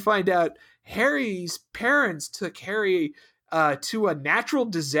when we find out Harry's parents took Harry to a natural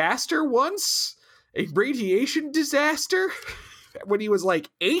disaster once, a radiation disaster, when he was like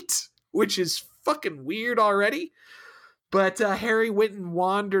 8, which is fucking weird already. But Harry went and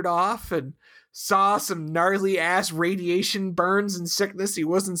wandered off and saw some gnarly ass radiation burns and sickness he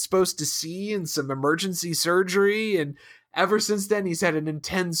wasn't supposed to see, and some emergency surgery. And ever since then, he's had an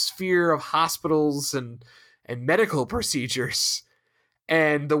intense fear of hospitals and medical procedures.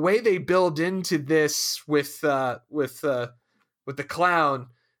 And the way they build into this with the clown,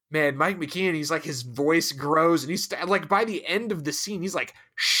 man, Mike McKean, he's like, his voice grows, and he's like, by the end of the scene, he's like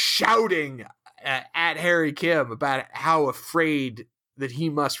shouting at Harry Kim about how afraid that he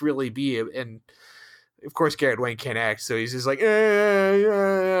must really be. And of course, Garrett Wayne can't act, so he's just like,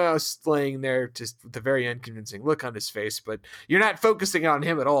 laying there, just with a very unconvincing look on his face. But you're not focusing on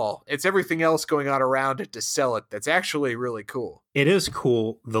him at all. It's everything else going on around it to sell it that's actually really cool. It is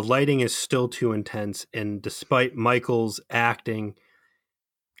cool. The lighting is still too intense, and despite Michael's acting,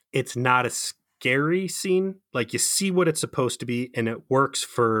 it's not a scary scene. Like, you see what it's supposed to be, and it works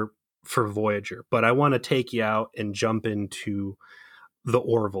for Voyager. But I want to take you out and jump into the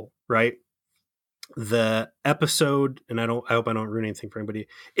Orville, right? The episode, and I hope I don't ruin anything for anybody.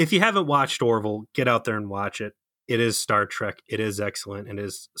 If you haven't watched Orville, get out there and watch it. It is Star Trek. It is excellent, and it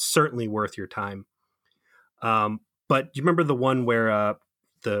is certainly worth your time. But do you remember the one where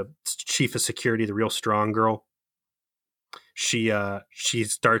the chief of security, the real strong girl, she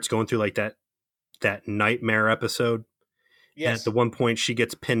starts going through like that nightmare episode? Yes. And at the one point, she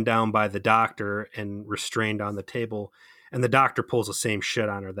gets pinned down by the doctor and restrained on the table. And the doctor pulls the same shit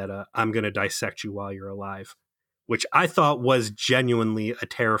on her, that I'm going to dissect you while you're alive, which I thought was genuinely a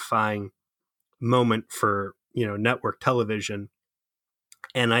terrifying moment for, network television.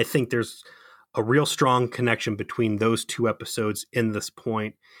 And I think there's a real strong connection between those two episodes in this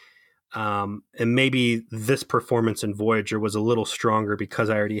point. And maybe this performance in Voyager was a little stronger because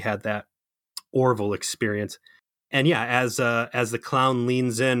I already had that Orville experience. And yeah, as the clown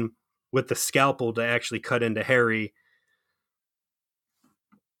leans in with the scalpel to actually cut into Harry,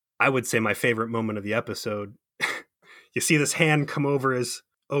 I would say my favorite moment of the episode. You see this hand come over his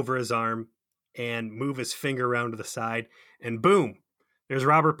arm and move his finger around to the side, and boom, there's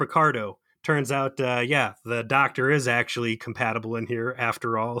Robert Picardo. Turns out, the doctor is actually compatible in here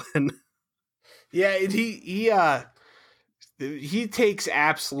after all. And yeah, he takes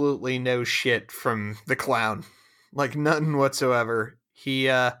absolutely no shit from the clown, like none whatsoever. He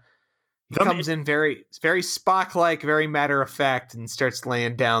comes in very Spock-like, very matter of fact, and starts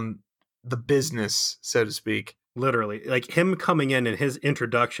laying down the business, so to speak. Literally, like him coming in and his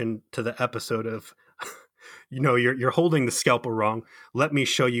introduction to the episode of, you're holding the scalpel wrong. Let me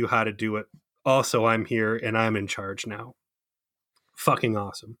show you how to do it. Also, I'm here and I'm in charge now. Fucking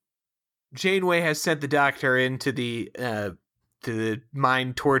awesome. Janeway has sent the doctor into the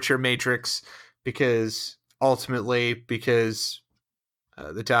mind torture matrix because the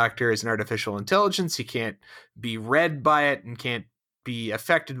doctor is an artificial intelligence. He can't be read by it and can't be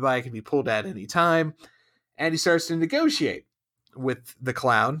affected by it. Can be pulled at any time. And he starts to negotiate with the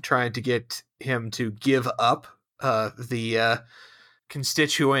clown, trying to get him to give up the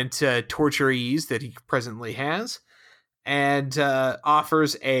constituent torturees that he presently has, and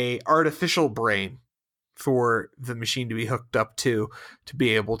offers a artificial brain for the machine to be hooked up to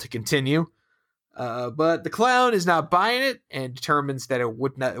be able to continue. But the clown is not buying it and determines that it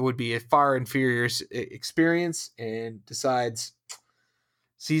would be a far inferior experience, and decides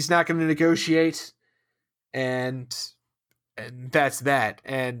he's not going to negotiate, and that's that.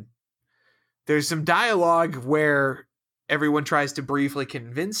 And there's some dialogue where everyone tries to briefly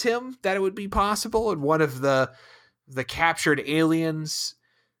convince him that it would be possible, and one of the captured aliens,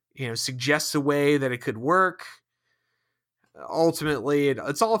 suggests a way that it could work. Ultimately,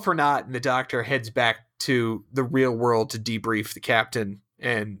 it's all for naught, and the doctor heads back to the real world to debrief the captain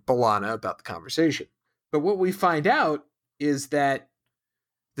and B'Elanna about the conversation. But what we find out is that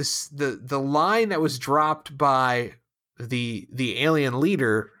the line that was dropped by the alien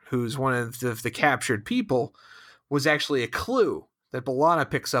leader, who's one of the captured people, was actually a clue that B'Elanna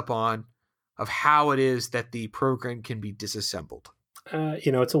picks up on of how it is that the program can be disassembled.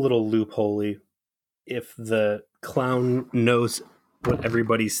 It's a little loopholey. If the clown knows what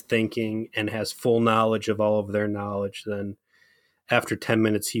everybody's thinking and has full knowledge of all of their knowledge, then after 10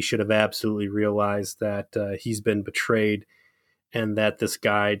 minutes, he should have absolutely realized that he's been betrayed, and that this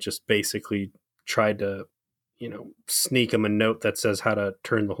guy just basically tried to, sneak him a note that says how to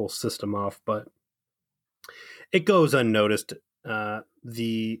turn the whole system off. But It goes unnoticed.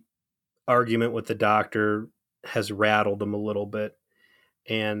 The argument with the doctor has rattled him a little bit.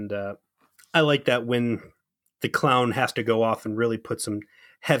 And I like that when the clown has to go off and really put some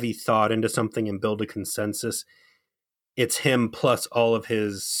heavy thought into something and build a consensus, it's him plus all of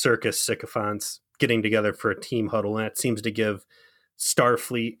his circus sycophants getting together for a team huddle. And it seems to give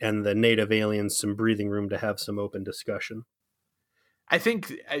Starfleet and the native aliens some breathing room to have some open discussion. I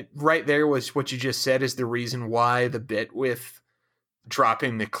think right there was what you just said is the reason why the bit with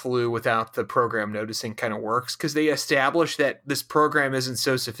dropping the clue without the program noticing kind of works, because they establish that this program isn't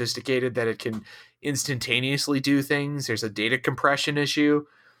so sophisticated that it can instantaneously do things. There's a data compression issue.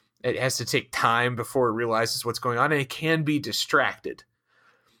 It has to take time before it realizes what's going on, and it can be distracted.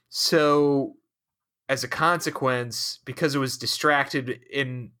 So as a consequence, because it was distracted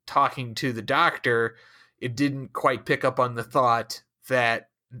in talking to the doctor, it didn't quite pick up on the thought that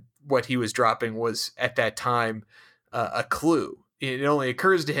what he was dropping was at that time a clue. It only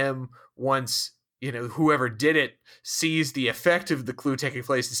occurs to him once, whoever did it sees the effect of the clue taking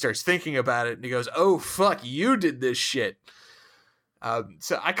place and starts thinking about it, and he goes, "Oh fuck, you did this shit."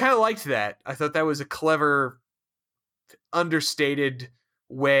 So I kind of liked that. I thought that was a clever, understated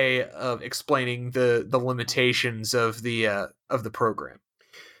way of explaining the limitations of the program.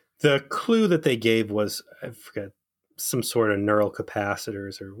 The clue that they gave was, I forget, some sort of neural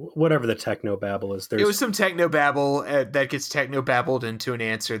capacitors or whatever the technobabble is. It was some technobabble that gets technobabbled into an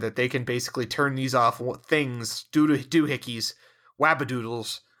answer that they can basically turn these off things, doohickeys,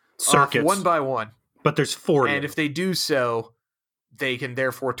 wabadoodles, circuits, off one by one. But there's 40. And if they do so, they can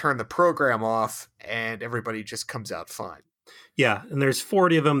therefore turn the program off and everybody just comes out fine. Yeah, and there's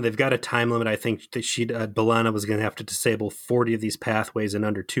 40 of them. They've got a time limit. I think that B'Elanna was going to have to disable 40 of these pathways in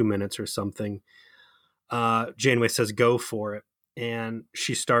under 2 minutes or something. Janeway says, "Go for it." And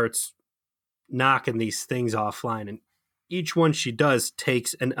she starts knocking these things offline. And each one she does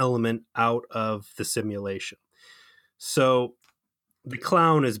takes an element out of the simulation. So the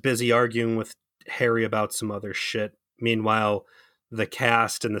clown is busy arguing with Harry about some other shit. Meanwhile, the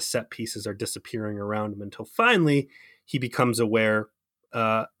cast and the set pieces are disappearing around him until finally he becomes aware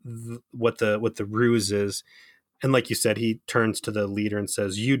what the ruse is. And like you said, he turns to the leader and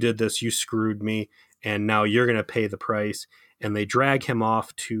says, "You did this, you screwed me, and now you're going to pay the price." And they drag him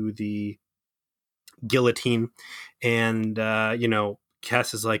off to the guillotine. And,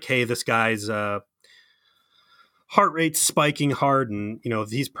 Cass is like, "Hey, this guy's heart rate's spiking hard, and,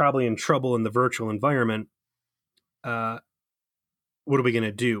 he's probably in trouble in the virtual environment. What are we going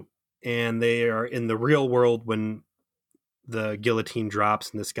to do?" And they are in the real world when the guillotine drops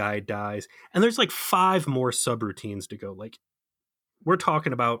and this guy dies. And there's like 5 more subroutines to go. Like, we're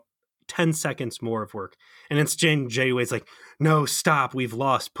talking about 10 seconds more of work. And it's Janeway's like, "No, stop. We've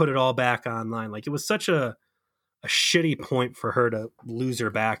lost. Put it all back online." Like, it was such a shitty point for her to lose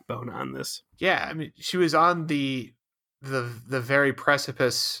her backbone on this. Yeah, I mean, she was on the very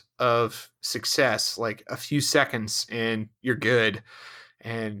precipice of success, like a few seconds, and you're good.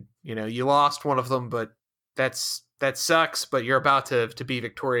 And you lost one of them, but that sucks. But you're about to be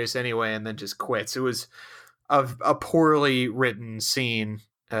victorious anyway, and then just quits. It was a poorly written scene.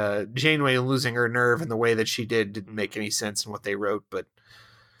 Janeway losing her nerve in the way that she didn't make any sense in what they wrote, but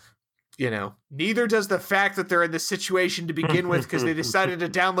neither does the fact that they're in this situation to begin with, because they decided to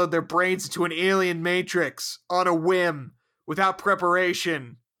download their brains into an alien matrix on a whim without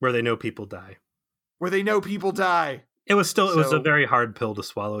preparation. Where they know people die. It was a very hard pill to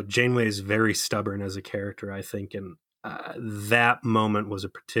swallow. Janeway is very stubborn as a character, I think, and that moment was a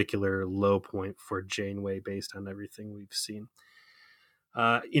particular low point for Janeway based on everything we've seen.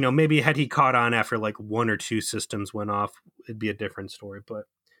 Maybe had he caught on after like 1 or 2 systems went off, it'd be a different story, but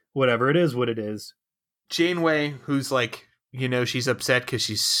whatever, it is what it is. Janeway, who's like, she's upset because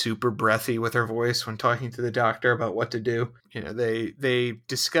she's super breathy with her voice when talking to the doctor about what to do. They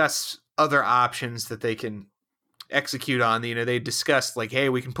discuss other options that they can execute on. They discussed like, "Hey,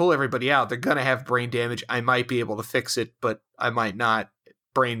 we can pull everybody out. They're going to have brain damage. I might be able to fix it, but I might not.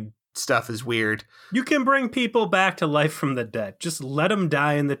 Brain stuff is weird. You can bring people back to life from the dead. Just let them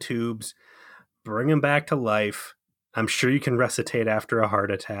die in the tubes. Bring them back to life. I'm sure you can resuscitate after a heart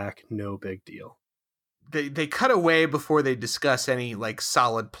attack. No big deal." They cut away before they discuss any like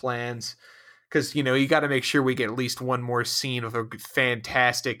solid plans, because you got to make sure we get at least one more scene of a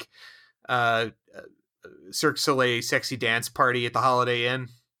fantastic Cirque du Soleil sexy dance party at the Holiday Inn.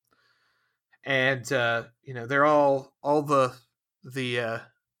 And they're all the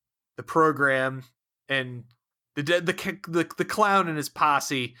program and the clown and his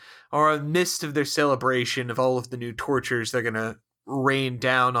posse are in the midst of their celebration of all of the new tortures they're gonna rain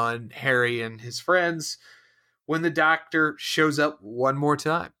down on Harry and his friends when the doctor shows up one more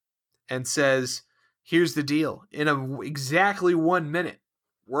time and says, here's the deal. In exactly 1 minute,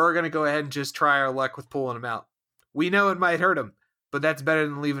 we're going to go ahead and just try our luck with pulling him out. We know it might hurt him, but that's better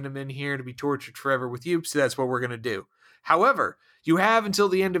than leaving him in here to be tortured forever with you, so that's what we're going to do. However, you have until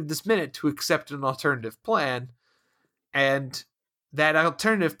the end of this minute to accept an alternative plan, and that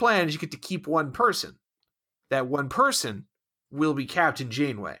alternative plan is you get to keep one person. That one person will be Captain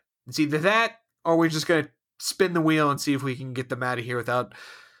Janeway. It's either that, or we're just going to spin the wheel and see if we can get them out of here without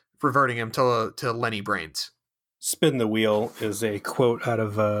reverting him to Lenny Brains. Spin the wheel is a quote out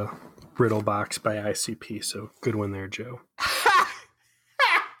of Riddle Box by ICP, so good one there, Joe.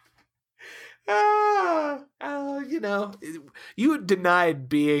 You denied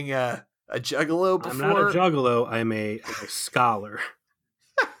being a juggalo before. I'm not a juggalo, I'm a scholar.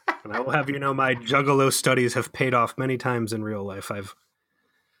 And I will have you know my juggalo studies have paid off many times in real life.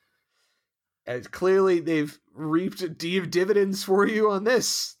 As clearly they've reaped dividends for you on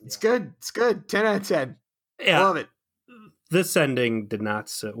this. It's good. It's good. 10 out of 10. Yeah. I love it. This ending did not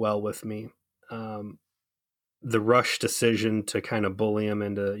sit well with me. The rush decision to kind of bully him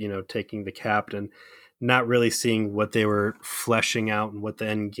into, taking the captain, not really seeing what they were fleshing out and what the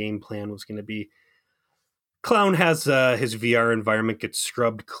end game plan was going to be. Clown has his VR environment get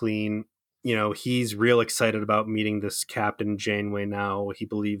scrubbed clean. He's real excited about meeting this Captain Janeway now. He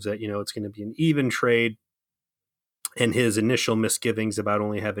believes that, it's going to be an even trade. And his initial misgivings about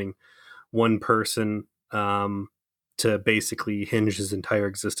only having one person to basically hinge his entire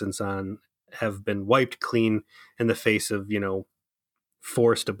existence on have been wiped clean in the face of,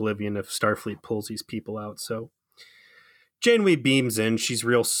 forced oblivion if Starfleet pulls these people out. So Janeway beams in. She's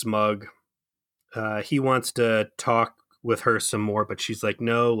real smug. He wants to talk with her some more, but she's like,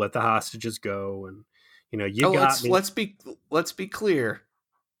 no, let the hostages go. And, got me. Let's be clear.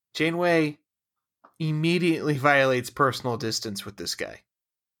 Janeway immediately violates personal distance with this guy.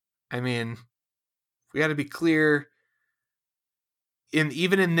 I mean, we got to be clear.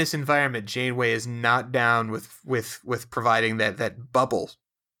 Even in this environment, Janeway is not down with providing that bubble.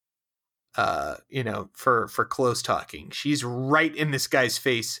 For close talking. She's right in this guy's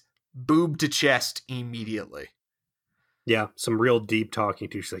face, boob to chest immediately. Yeah, some real deep talking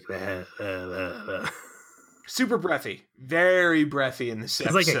too. She's like, super breathy, very breathy in this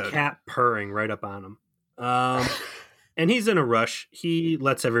episode. It's like a cat purring right up on him. And he's in a rush. He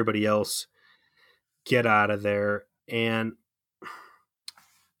lets everybody else get out of there. And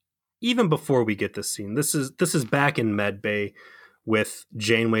even before we get this scene, this is back in Med Bay with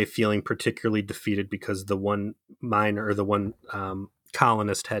Janeway feeling particularly defeated because the one miner or the one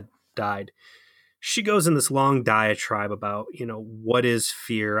colonist had died. She goes in this long diatribe about, what is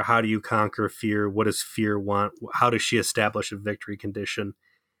fear? How do you conquer fear? What does fear want? How does she establish a victory condition?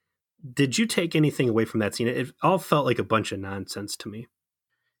 Did you take anything away from that scene? It all felt like a bunch of nonsense to me.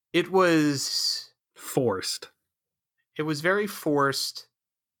 It was forced. It was very forced.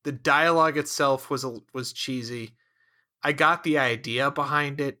 The dialogue itself was cheesy. I got the idea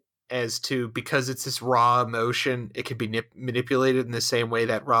behind it as to, because it's this raw emotion, it can be manipulated in the same way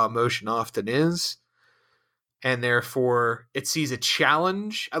that raw emotion often is. And therefore it sees a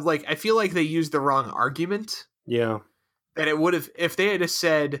challenge. I feel like they used the wrong argument. Yeah. That it would have, if they had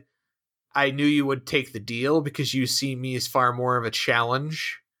said, I knew you would take the deal because you see me as far more of a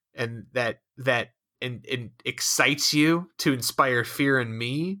challenge, and that excites you to inspire fear in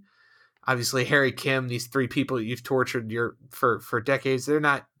me. Obviously, Harry Kim, these three people that you've tortured for decades, they're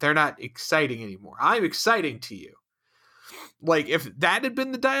not exciting anymore. I'm exciting to you. Like, if that had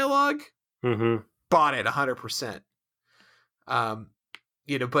been the dialogue, bought it 100%. And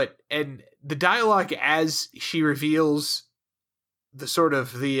the dialogue as she reveals the sort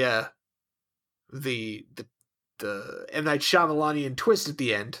of the M. Night Shyamalanian twist at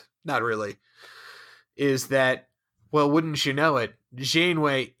the end, not really, is that, well, wouldn't you know it,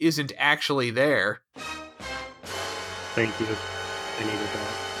 Janeway isn't actually there. Thank you. I needed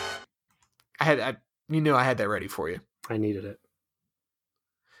that. I had that ready for you. I needed it.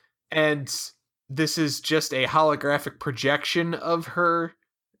 And this is just a holographic projection of her,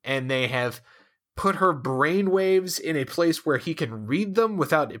 and they have put her brainwaves in a place where he can read them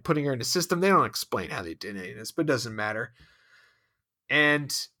without putting her in a system. They don't explain how they did any of this, but it doesn't matter.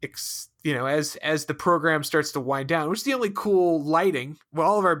 And as the program starts to wind down, which is the only cool lighting,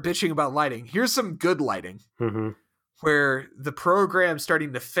 all of our bitching about lighting, here's some good lighting, where the program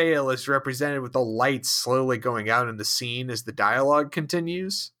starting to fail is represented with the lights slowly going out in the scene as the dialogue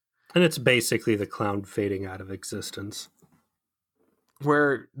continues. And it's basically the clown fading out of existence,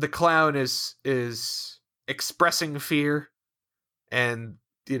 where the clown is expressing fear and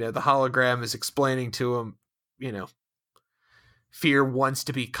the hologram is explaining to him, fear wants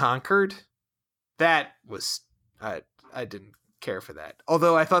to be conquered. That was I didn't care for that.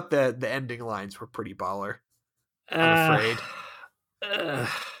 Although I thought the ending lines were pretty baller. I'm afraid.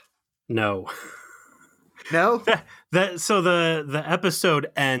 No. No? So the episode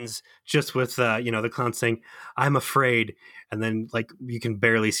ends just with the clown saying, "I'm afraid," and then like you can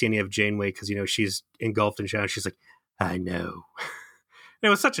barely see any of Janeway because she's engulfed in shadow. She's like, "I know." It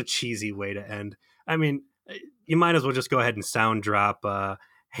was such a cheesy way to end. I mean, you might as well just go ahead and sound drop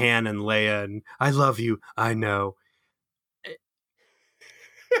Han and Leia and "I love you, I know."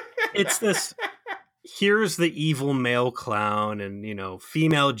 It's this. Here's the evil male clown, and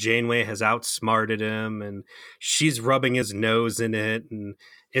female Janeway has outsmarted him, and she's rubbing his nose in it, and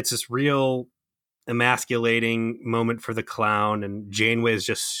it's this real emasculating moment for the clown, and Janeway is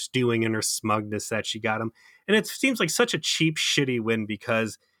just stewing in her smugness that she got him. And it seems like such a cheap, shitty win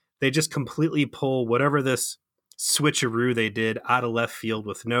because they just completely pull whatever this switcheroo they did out of left field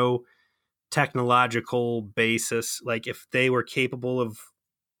with no technological basis. Like, if they were capable of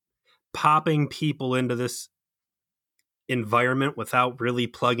popping people into this environment without really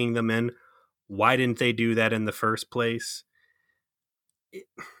plugging them in, why didn't they do that in the first place?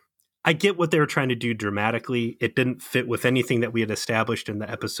 I get what they were trying to do dramatically. It didn't fit with anything that we had established in the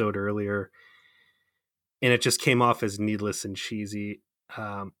episode earlier, and it just came off as needless and cheesy.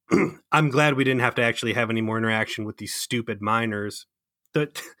 I'm glad we didn't have to actually have any more interaction with these stupid miners.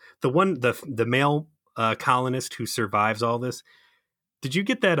 The male colonist who survives all this. Did you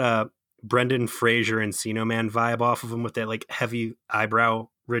get that Brendan Fraser Encino Man vibe off of him with that like heavy eyebrow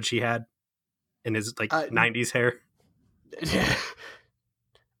ridge he had in his like 90s hair?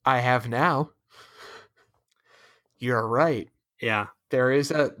 I have now. You're right. Yeah. There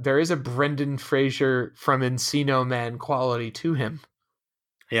is a Brendan Fraser from Encino Man quality to him.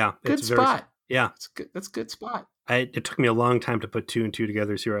 Yeah. Good spot. Yeah. That's a good spot. It took me a long time to put two and two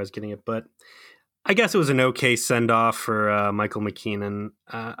together, see where I was getting it, but I guess it was an okay send-off for Michael McKean.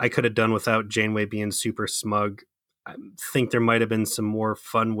 I could have done without Janeway being super smug. I think there might have been some more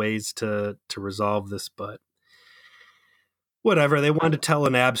fun ways to resolve this, but whatever. They wanted to tell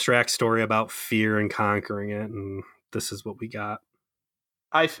an abstract story about fear and conquering it, and this is what we got.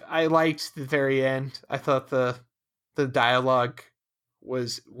 I liked the very end. I thought the dialogue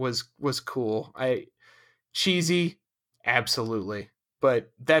was cool. Cheesy, absolutely.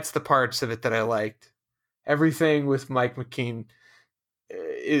 But that's the parts of it that I liked. Everything with Mike McKean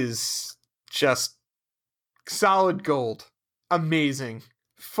is just solid gold. Amazing.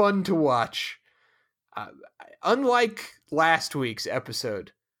 Fun to watch. Unlike last week's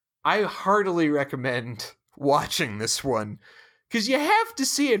episode, I heartily recommend watching this one because you have to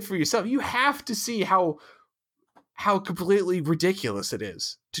see it for yourself. You have to see how completely ridiculous it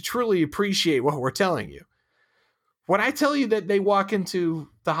is to truly appreciate what we're telling you. When I tell you that they walk into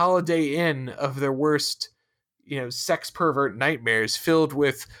the Holiday Inn of their worst, sex pervert nightmares filled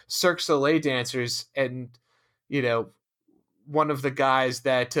with Cirque du Soleil dancers and, one of the guys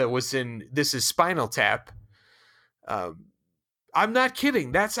that was in This Is Spinal Tap, I'm not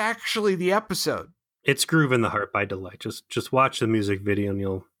kidding. That's actually the episode. It's Groove in the Heart by Delight. Just watch the music video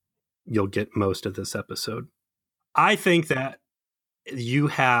and you'll get most of this episode. I think that you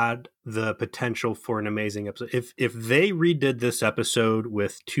had the potential for an amazing episode. If they redid this episode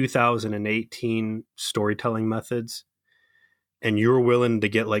with 2018 storytelling methods and you were willing to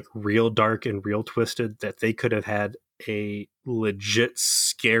get like real dark and real twisted, that they could have had a legit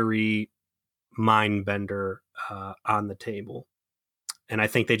scary mind bender on the table. And I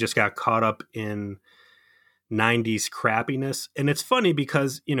think they just got caught up in 90s crappiness. And it's funny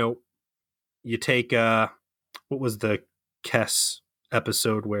because, you take what was the Kess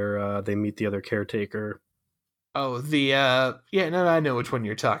episode where they meet the other caretaker. Oh, I know which one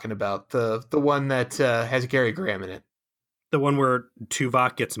you're talking about. The one that has Gary Graham in it. The one where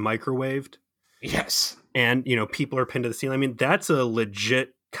Tuvok gets microwaved. Yes. And, people are pinned to the ceiling. I mean, that's a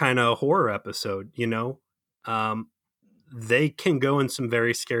legit kind of horror episode, They can go in some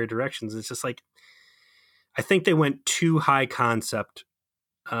very scary directions. It's just like, I think they went too high concept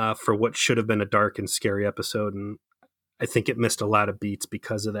for what should have been a dark and scary episode. And I think it missed a lot of beats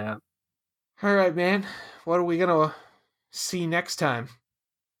because of that. All right, man. What are we going to see next time?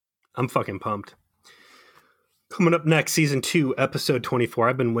 I'm fucking pumped. Coming up next, season 2, episode 24.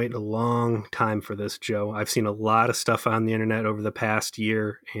 I've been waiting a long time for this, Joe. I've seen a lot of stuff on the internet over the past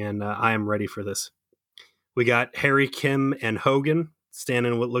year, and I am ready for this. We got Harry, Kim, and Hogan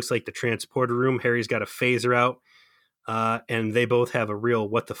standing in what looks like the transporter room. Harry's got a phaser out, and they both have a real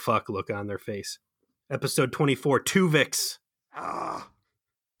what the fuck look on their face. Episode 24, Tuvix. Ah.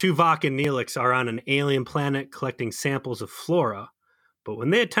 Tuvok and Neelix are on an alien planet collecting samples of flora, but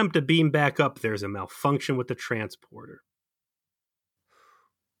when they attempt to beam back up, there's a malfunction with the transporter.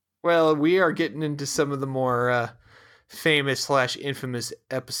 Well, we are getting into some of the more famous / infamous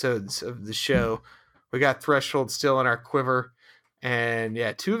episodes of the show. We got Threshold still in our quiver. And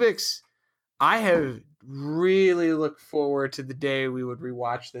yeah, Tuvix, I have really looked forward to the day we would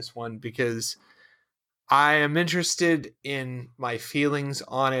rewatch this one because I am interested in my feelings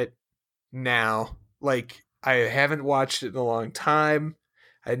on it now. Like, I haven't watched it in a long time.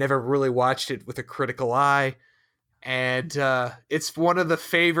 I never really watched it with a critical eye. And it's one of the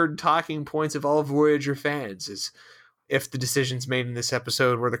favored talking points of all Voyager fans is if the decisions made in this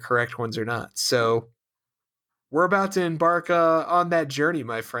episode were the correct ones or not. So we're about to embark on that journey,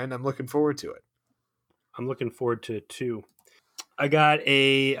 my friend. I'm looking forward to it. I'm looking forward to it too. I got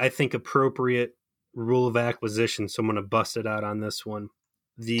I think, appropriate rule of acquisition, so I'm going to bust it out on this one.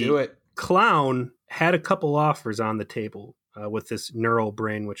 Do it. Clown had a couple offers on the table with this neural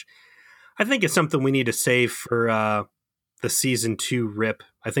brain, which I think is something we need to save for the season 2 rip.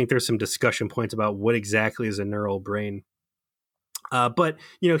 I think there's some discussion points about what exactly is a neural brain. But,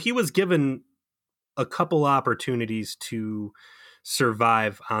 he was given a couple opportunities to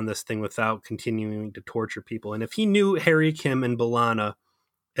survive on this thing without continuing to torture people. And if he knew Harry Kim and B'Elanna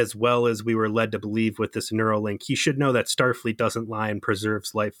as well as we were led to believe with this Neuralink, he should know that Starfleet doesn't lie and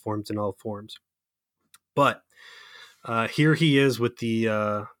preserves life forms in all forms. But here he is with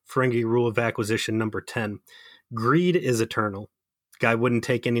the Ferengi rule of acquisition number 10. Greed is eternal. Guy wouldn't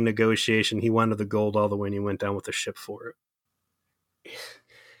take any negotiation. He wanted the gold all the way and he went down with a ship for it.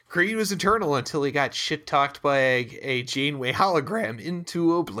 Greed was eternal until he got shit-talked by a Janeway hologram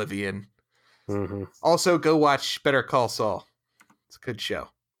into oblivion. Mm-hmm. Also, go watch Better Call Saul. It's a good show.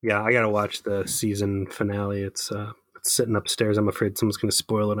 Yeah, I gotta watch the season finale. It's sitting upstairs. I'm afraid someone's going to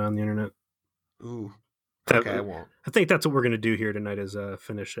spoil it on the internet. Ooh. Okay, I won't. I think that's what we're going to do here tonight is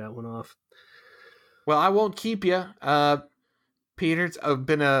finish that one off. Well, I won't keep you. Peter, it's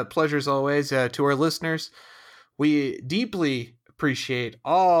been a pleasure as always. To our listeners, we deeply appreciate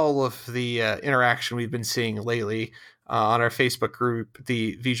all of the interaction we've been seeing lately on our Facebook group,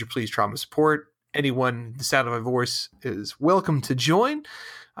 the V'ger Please Trauma Support. Anyone, the sound of my voice, is welcome to join.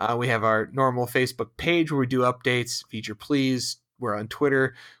 We have our normal Facebook page where we do updates, V'ger Please. We're on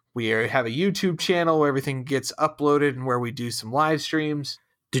Twitter. We have a YouTube channel where everything gets uploaded and where we do some live streams.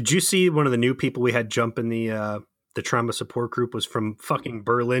 Did you see one of the new people we had jump in the trauma support group was from fucking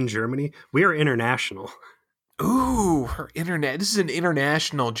Berlin, Germany? We are international. Ooh, her internet. This is an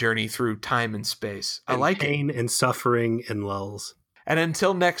international journey through time and space. I like it. Pain and suffering and lulls. And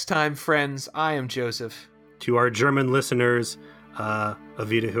until next time, friends, I am Joseph. To our German listeners, Auf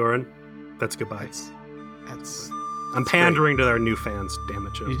Wiederhören. That's goodbye. I'm pandering to our new fans. Damn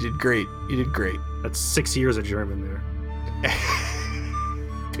it, Joe. You did great. You did great. That's 6 years of German there.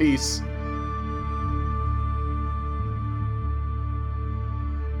 Peace.